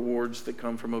rewards that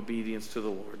come from obedience to the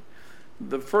Lord.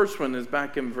 The first one is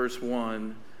back in verse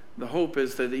 1. The hope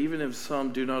is that even if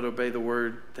some do not obey the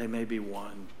word, they may be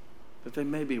won. That they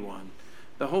may be won.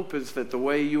 The hope is that the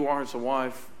way you are as a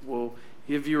wife will,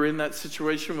 if you're in that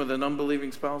situation with an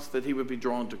unbelieving spouse, that he would be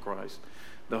drawn to Christ.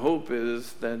 The hope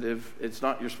is that if it's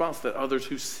not your spouse, that others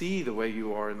who see the way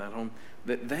you are in that home,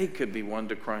 that they could be won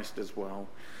to Christ as well.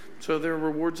 So there are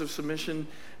rewards of submission.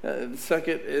 The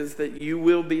second is that you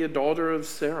will be a daughter of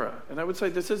Sarah. And I would say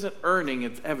this isn't earning,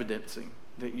 it's evidencing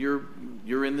that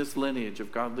you're in this lineage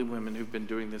of godly women who've been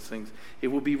doing these things. It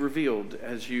will be revealed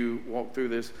as you walk through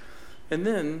this. And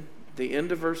then the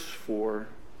end of verse 4,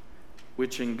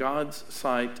 which in God's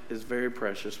sight is very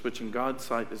precious, which in God's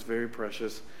sight is very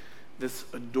precious. This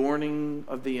adorning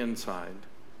of the inside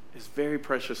is very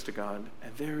precious to God,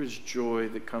 and there is joy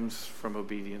that comes from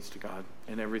obedience to God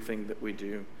in everything that we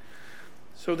do.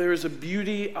 So there is a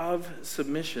beauty of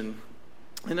submission,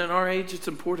 and in our age it's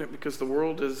important because the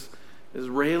world is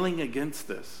railing against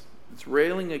this. It's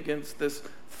railing against this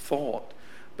thought,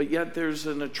 but yet there's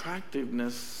an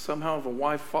attractiveness somehow if a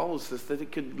wife follows this, that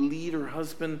it could lead her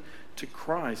husband to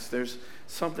Christ. There's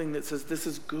something that says this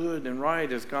is good and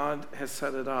right as God has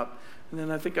set it up. And then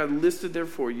I think I listed there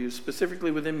for you,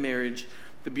 specifically within marriage,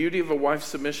 the beauty of a wife's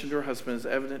submission to her husband is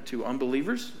evident to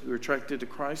unbelievers who are attracted to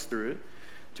Christ through it,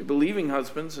 to believing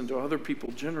husbands and to other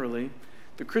people generally.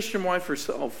 The Christian wife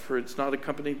herself, for it's not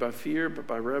accompanied by fear, but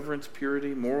by reverence,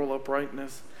 purity, moral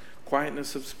uprightness,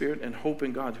 quietness of spirit, and hope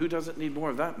in God. Who doesn't need more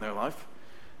of that in their life?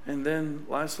 And then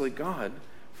lastly, God,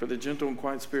 for the gentle and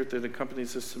quiet spirit that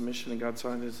accompanies this submission in God's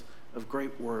sight is of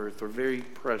great worth or very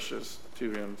precious to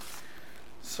him.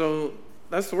 So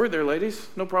that's the word there, ladies.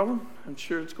 No problem. I'm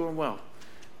sure it's going well.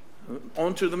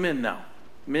 On to the men now.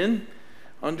 Men,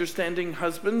 understanding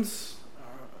husbands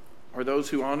are those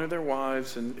who honor their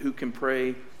wives and who can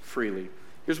pray freely.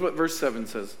 Here's what verse 7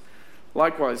 says.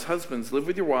 Likewise, husbands, live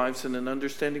with your wives in an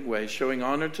understanding way, showing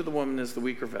honor to the woman as the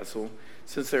weaker vessel,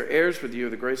 since they're heirs with you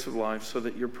of the grace of life, so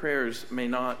that your prayers may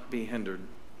not be hindered.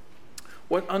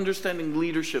 What understanding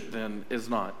leadership then is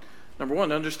not? Number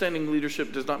one, understanding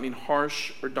leadership does not mean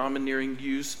harsh or domineering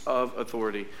use of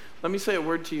authority. Let me say a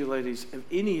word to you, ladies. If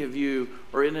any of you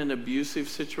are in an abusive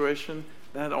situation,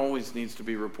 that always needs to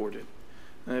be reported.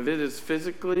 And if it is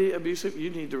physically abusive, you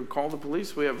need to call the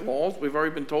police. We have laws. We've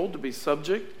already been told to be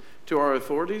subject to our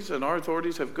authorities, and our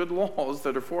authorities have good laws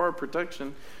that are for our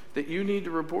protection, that you need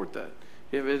to report that.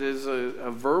 If it is a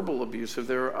verbal abuse, if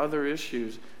there are other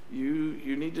issues,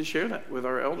 you need to share that with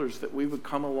our elders, that we would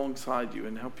come alongside you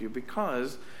and help you,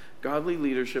 because godly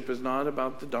leadership is not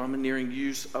about the domineering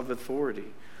use of authority.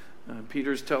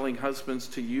 Peter's telling husbands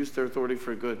to use their authority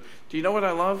for good. Do you know what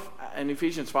I love? In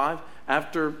Ephesians 5,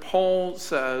 after Paul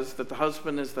says that the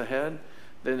husband is the head,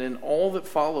 then in all that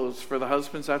follows for the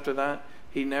husbands after that,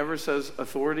 he never says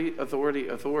authority, authority,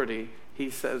 authority. He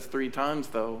says 3 times,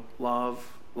 though,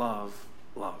 love, love,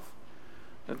 love.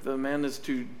 That the man is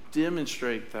to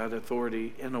demonstrate that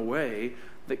authority in a way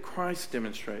that Christ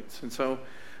demonstrates. And so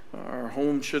our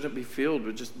home shouldn't be filled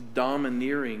with just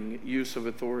domineering use of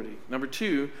authority. Number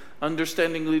 2,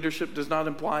 understanding leadership does not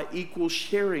imply equal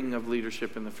sharing of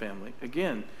leadership in the family.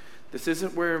 Again, this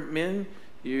isn't where men,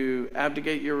 you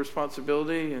abdicate your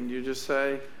responsibility and you just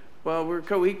say, well, we're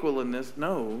co-equal in this.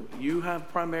 No, you have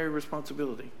primary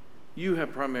responsibility. You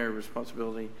have primary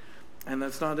responsibility, and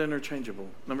that's not interchangeable.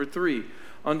 Number 3,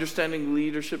 understanding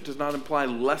leadership does not imply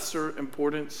lesser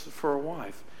importance for a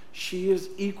wife. She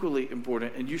is equally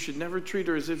important, and you should never treat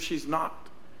her as if she's not.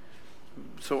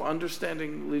 So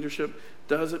understanding leadership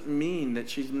doesn't mean that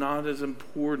she's not as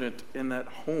important in that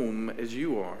home as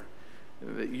you are,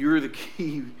 that you're the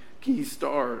key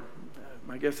star.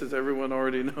 My guess is everyone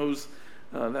already knows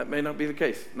that may not be the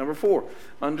case. Number 4,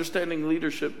 understanding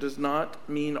leadership does not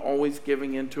mean always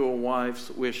giving in to a wife's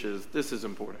wishes. This is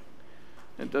important.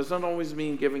 It does not always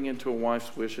mean giving in to a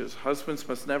wife's wishes. Husbands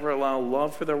must never allow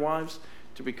love for their wives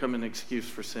to become an excuse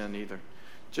for sin either.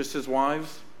 Just as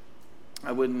wives,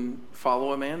 I wouldn't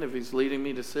follow a man if he's leading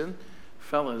me to sin.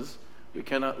 Fellas, we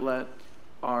cannot let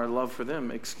our love for them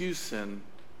excuse sin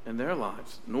in their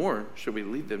lives, nor should we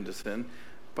lead them to sin.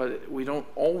 But we don't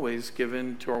always give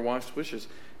in to our wife's wishes.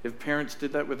 If parents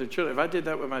did that with their children, if I did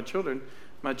that with my children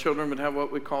would have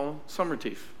what we call summer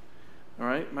teeth. All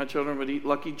right? My children would eat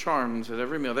Lucky Charms at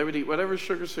every meal. They would eat whatever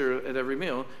sugar cereal at every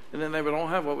meal, and then they would all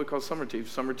have what we call summer teeth.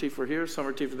 Summer teeth were here,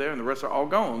 summer teeth were there, and the rest are all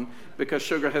gone because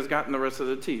sugar has gotten the rest of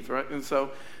the teeth, right? And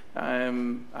so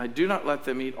I do not let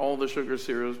them eat all the sugar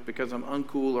cereals because I'm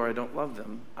uncool or I don't love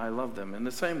them. I love them. In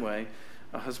the same way,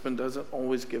 a husband doesn't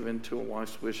always give in to a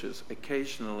wife's wishes.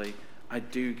 Occasionally, I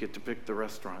do get to pick the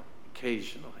restaurant.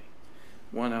 Occasionally.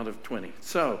 1 out of 20.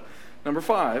 So, number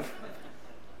 5,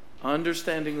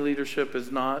 understanding leadership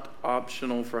is not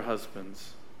optional for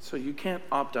husbands. So you can't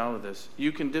opt out of this.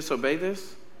 You can disobey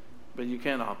this, but you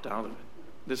can't opt out of it.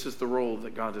 This is the role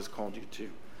that God has called you to.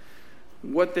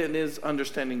 What then is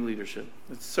understanding leadership?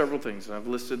 It's several things, and I've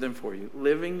listed them for you.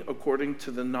 Living according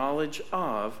to the knowledge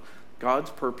of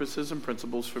God's purposes and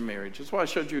principles for marriage. That's why I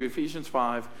showed you Ephesians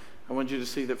 5. I want you to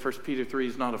see that 1 Peter 3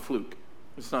 is not a fluke.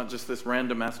 It's not just this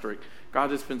random asterisk.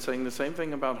 God has been saying the same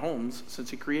thing about homes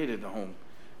since he created the home.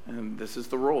 And this is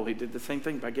the role. He did the same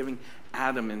thing by giving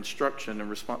Adam instruction and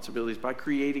responsibilities, by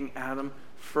creating Adam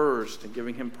first and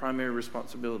giving him primary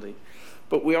responsibility.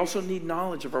 But we also need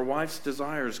knowledge of our wife's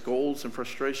desires, goals, and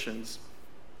frustrations,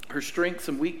 her strengths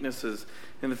and weaknesses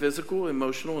in the physical,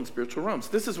 emotional, and spiritual realms.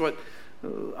 This is what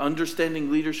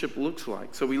understanding leadership looks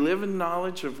like. So we live in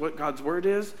knowledge of what God's word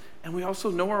is, and we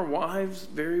also know our wives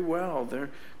very well,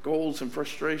 their goals and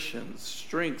frustrations,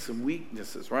 strengths and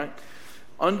weaknesses, right?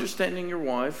 Understanding your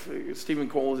wife, Stephen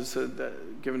Cole has said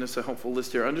that, given us a helpful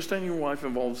list here. Understanding your wife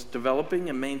involves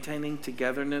developing and maintaining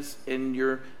togetherness in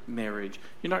your marriage.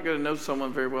 You're not going to know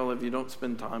someone very well if you don't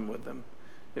spend time with them.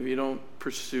 If you don't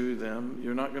pursue them,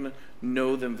 you're not going to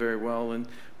know them very well. And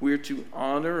we're to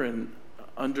honor and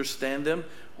understand them,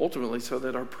 ultimately, so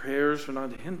that our prayers are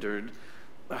not hindered.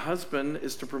 The husband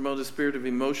is to promote a spirit of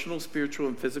emotional, spiritual,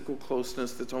 and physical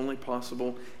closeness that's only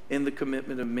possible in the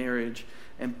commitment of marriage.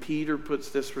 And Peter puts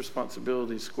this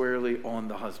responsibility squarely on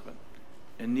the husband.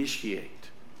 Initiate,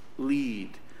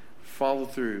 lead, follow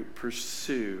through,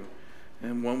 pursue.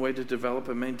 And one way to develop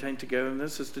and maintain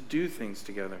togetherness is to do things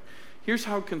together. Here's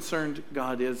how concerned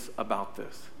God is about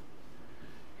this.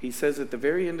 He says at the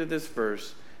very end of this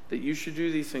verse that you should do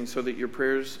these things so that your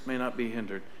prayers may not be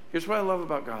hindered. Here's what I love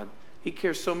about God. He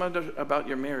cares so much about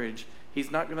your marriage,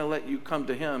 he's not going to let you come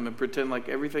to him and pretend like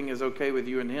everything is okay with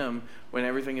you and him when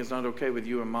everything is not okay with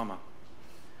you and mama.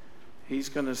 He's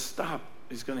going to stop.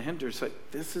 He's going to hinder. Say,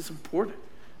 this is important.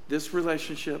 This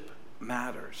relationship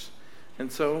matters.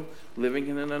 And so living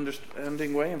in an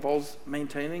understanding way involves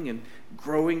maintaining and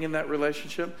growing in that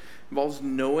relationship, involves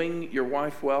knowing your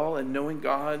wife well and knowing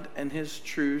God and his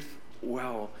truth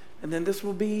well. And then this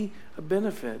will be a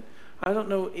benefit. I don't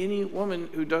know any woman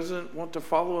who doesn't want to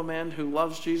follow a man who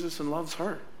loves Jesus and loves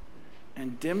her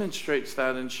and demonstrates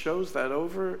that and shows that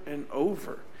over and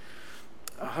over.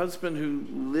 A husband who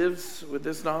lives with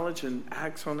this knowledge and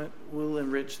acts on it will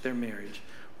enrich their marriage.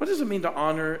 What does it mean to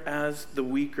honor as the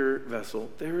weaker vessel?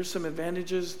 There are some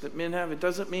advantages that men have. It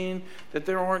doesn't mean that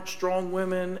there aren't strong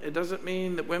women. It doesn't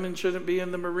mean that women shouldn't be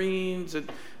in the Marines.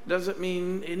 It doesn't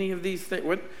mean any of these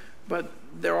things. But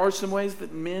there are some ways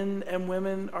that men and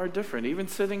women are different. Even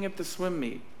sitting at the swim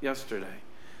meet yesterday,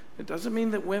 it doesn't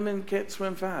mean that women can't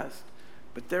swim fast.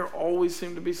 But there always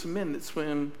seem to be some men that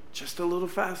swim just a little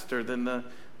faster than the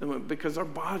women, because our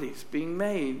bodies being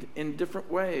made in different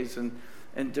ways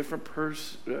and different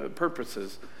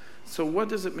purposes. So what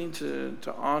does it mean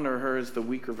to honor her as the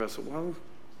weaker vessel? Well,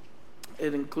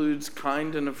 it includes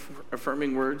kind and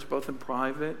affirming words, both in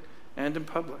private and in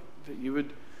public, that you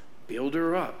would build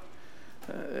her up.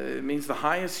 It means the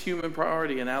highest human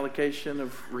priority and allocation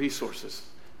of resources.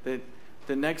 That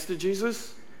the next to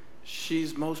Jesus,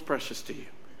 she's most precious to you.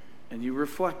 And you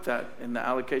reflect that in the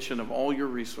allocation of all your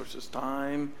resources.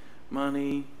 Time,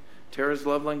 money. Tara's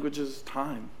love language is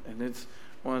time. And it's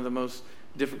one of the most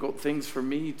difficult things for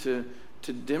me to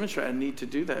demonstrate. I need to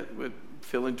do that with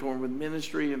feeling torn with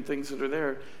ministry and things that are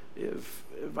there. If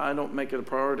I don't make it a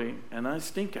priority, and I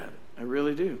stink at it, I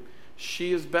really do.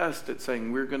 She is best at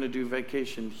saying, we're going to do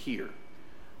vacation here.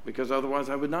 Because otherwise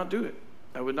I would not do it.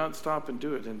 I would not stop and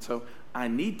do it. And so I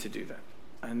need to do that.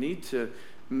 I need to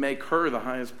make her the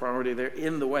highest priority there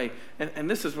in the way. And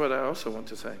this is what I also want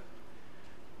to say.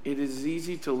 It is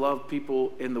easy to love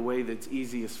people in the way that's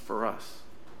easiest for us.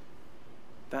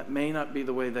 that may not be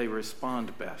the way they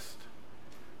respond best.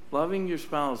 Loving your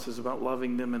spouse is about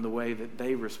loving them in the way that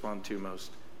they respond to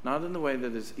most, not in the way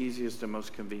that is easiest and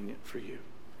most convenient for you.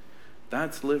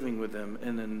 That's living with them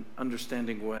in an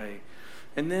understanding way.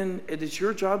 And then it is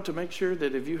your job to make sure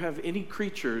that if you have any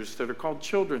creatures that are called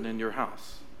children in your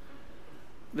house,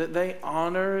 that they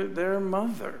honor their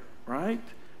mother, right?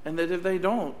 And that if they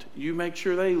don't, you make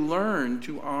sure they learn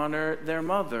to honor their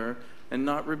mother and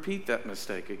not repeat that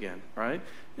mistake again, right?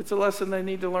 It's a lesson they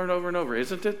need to learn over and over,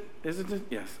 isn't it? Isn't it?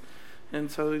 Yes. And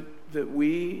so that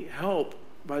we help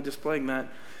by displaying that.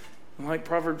 Like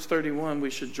Proverbs 31, we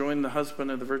should join the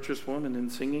husband of the virtuous woman in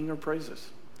singing her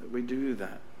praises, that we do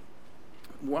that.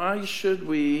 Why should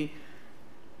we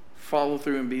follow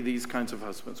through and be these kinds of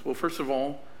husbands? Well, first of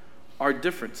all, our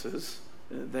differences,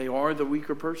 they are the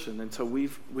weaker person. And so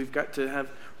we've got to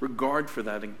have regard for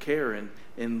that and care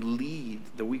and lead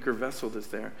the weaker vessel that's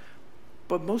there.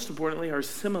 But most importantly, our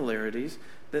similarities,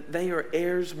 that they are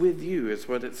heirs with you, is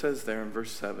what it says there in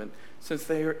verse 7. Since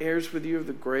they are heirs with you of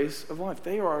the grace of life.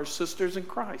 They are our sisters in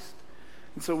Christ.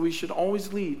 And so we should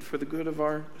always lead for the good of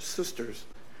our sisters.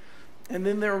 And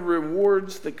then there are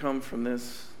rewards that come from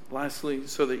this. Lastly,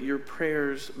 so that your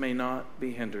prayers may not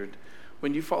be hindered.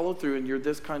 When you follow through and you're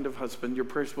this kind of husband, your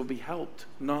prayers will be helped,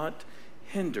 not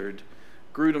hindered.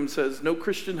 Grudem says, no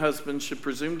Christian husband should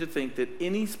presume to think that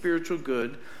any spiritual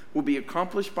good will be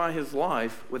accomplished by his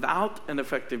life without an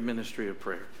effective ministry of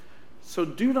prayer. So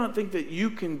do not think that you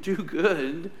can do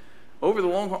good over the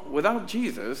long haul without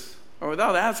Jesus or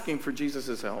without asking for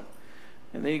Jesus' help.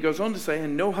 And then he goes on to say,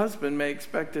 and no husband may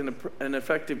expect an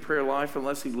effective prayer life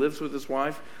unless he lives with his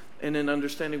wife in an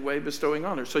understanding way, bestowing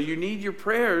honor. So you need your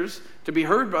prayers to be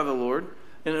heard by the Lord.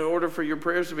 And in order for your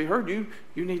prayers to be heard, you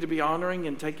need to be honoring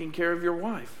and taking care of your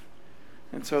wife.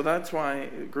 And so that's why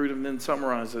Grudem then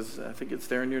summarizes, I think it's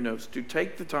there in your notes, to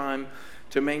take the time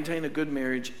to maintain a good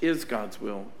marriage is God's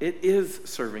will. It is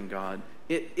serving God.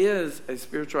 It is a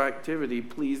spiritual activity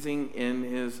pleasing in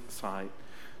his sight.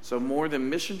 So more than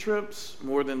mission trips,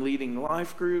 more than leading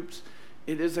life groups,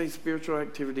 it is a spiritual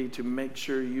activity to make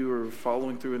sure you are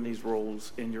following through in these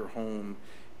roles in your home.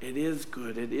 It is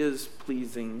good. It is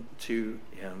pleasing to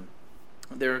him.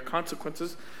 There are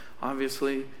consequences,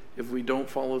 obviously, if we don't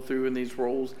follow through in these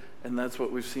roles, and that's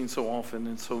what we've seen so often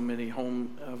in so many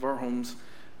of our homes,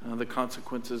 the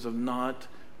consequences of not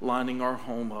lining our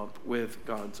home up with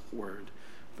God's word.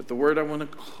 But the word I want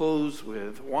to close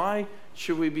with, why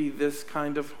should we be this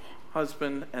kind of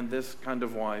husband and this kind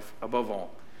of wife above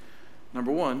all?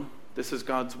 Number one, this is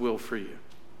God's will for you.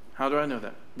 How do I know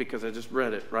that? Because I just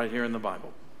read it right here in the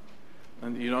Bible.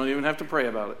 And you don't even have to pray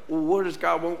about it. Well, what does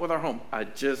God want with our home? I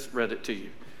just read it to you.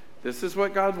 This is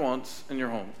what God wants in your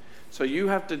home. So you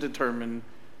have to determine,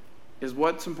 is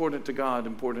what's important to God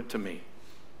important to me?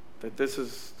 That this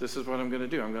is what I'm going to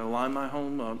do. I'm going to line my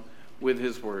home up with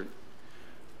his word.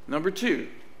 Number two,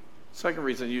 second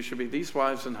reason you should be these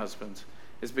wives and husbands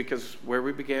is because where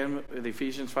we began with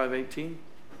Ephesians 5:18,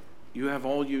 you have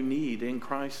all you need in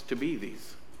Christ to be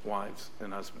these wives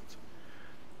and husbands.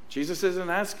 Jesus isn't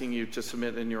asking you to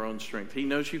submit in your own strength. He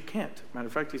knows you can't. Matter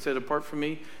of fact, he said, apart from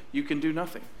me, you can do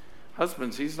nothing.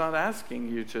 Husbands, he's not asking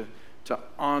you to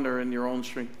honor in your own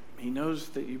strength. He knows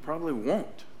that you probably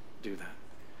won't do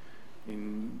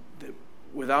that.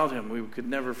 Without him, we could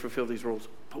never fulfill these roles.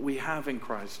 But we have in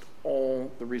Christ all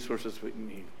the resources we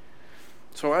need.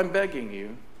 So I'm begging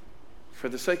you, for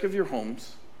the sake of your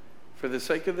homes, for the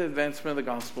sake of the advancement of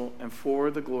the gospel, and for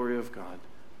the glory of God,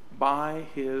 by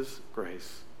his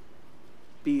grace,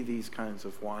 be these kinds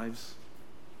of wives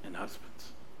and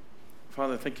husbands.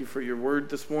 Father, thank you for your word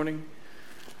this morning.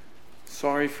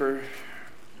 Sorry for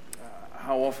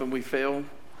how often we fail.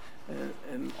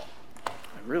 And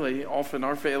really, often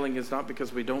our failing is not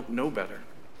because we don't know better.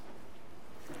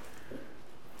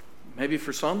 Maybe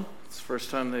for some, it's the first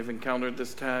time they've encountered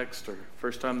this text or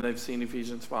first time they've seen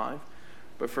Ephesians 5.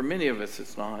 But for many of us,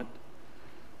 it's not.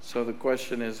 So the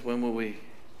question is, when will we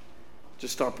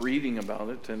just stop reading about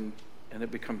it and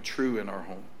it become true in our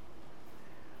home?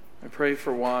 I pray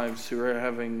for wives who are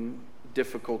having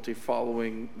difficulty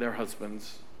following their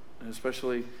husbands, and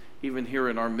especially even here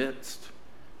in our midst,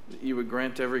 that you would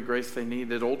grant every grace they need,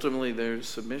 that ultimately their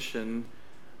submission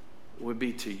would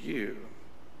be to you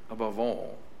above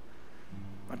all.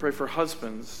 I pray for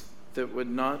husbands that would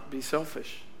not be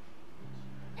selfish,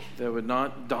 that would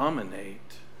not dominate,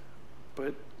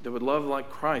 but that would love like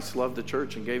Christ loved the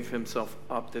church and gave himself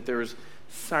up, that there is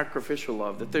sacrificial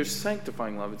love, that there's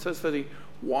sanctifying love. It says that he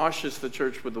washes the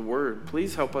church with the word.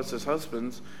 Please help us as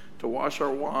husbands to wash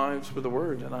our wives with the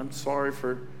word. And I'm sorry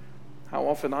for how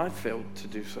often I've failed to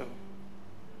do so.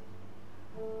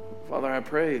 Father, I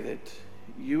pray that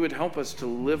you would help us to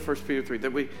live 1 Peter 3,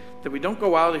 that we don't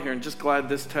go out of here and just glad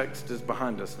this text is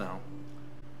behind us now.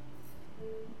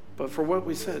 But for what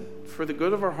we said, for the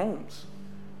good of our homes,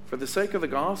 for the sake of the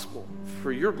gospel,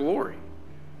 for your glory,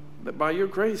 that by your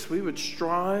grace we would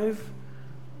strive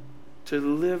to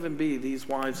live and be these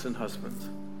wives and husbands.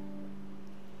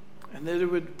 And that it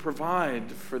would provide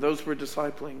for those we're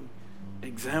discipling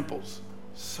examples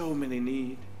so many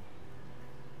need.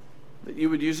 That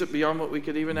you would use it beyond what we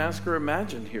could even ask or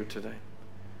imagine here today.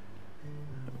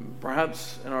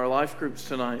 Perhaps in our life groups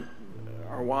tonight,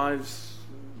 our wives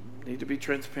need to be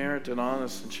transparent and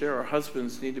honest and share. Our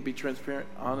husbands need to be transparent,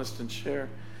 honest, and share.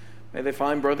 May they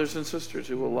find brothers and sisters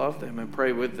who will love them and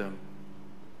pray with them.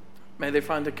 May they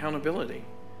find accountability.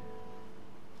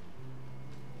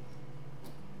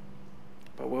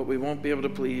 But what we won't be able to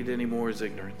plead anymore is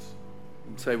ignorance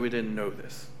and say we didn't know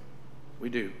this. We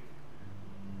do.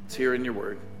 It's here in your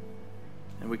word.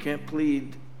 And we can't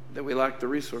plead that we lack the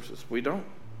resources. We don't.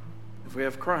 If we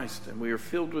have Christ and we are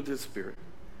filled with his Spirit,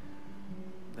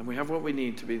 then we have what we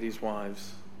need to be these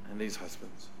wives and these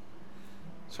husbands.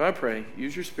 So I pray,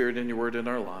 use your Spirit and your word in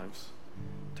our lives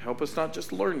to help us not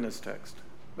just learn this text,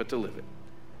 but to live it.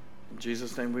 In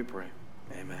Jesus' name we pray.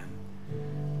 Amen.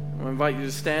 I invite you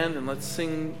to stand and let's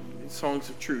sing songs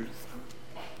of truth.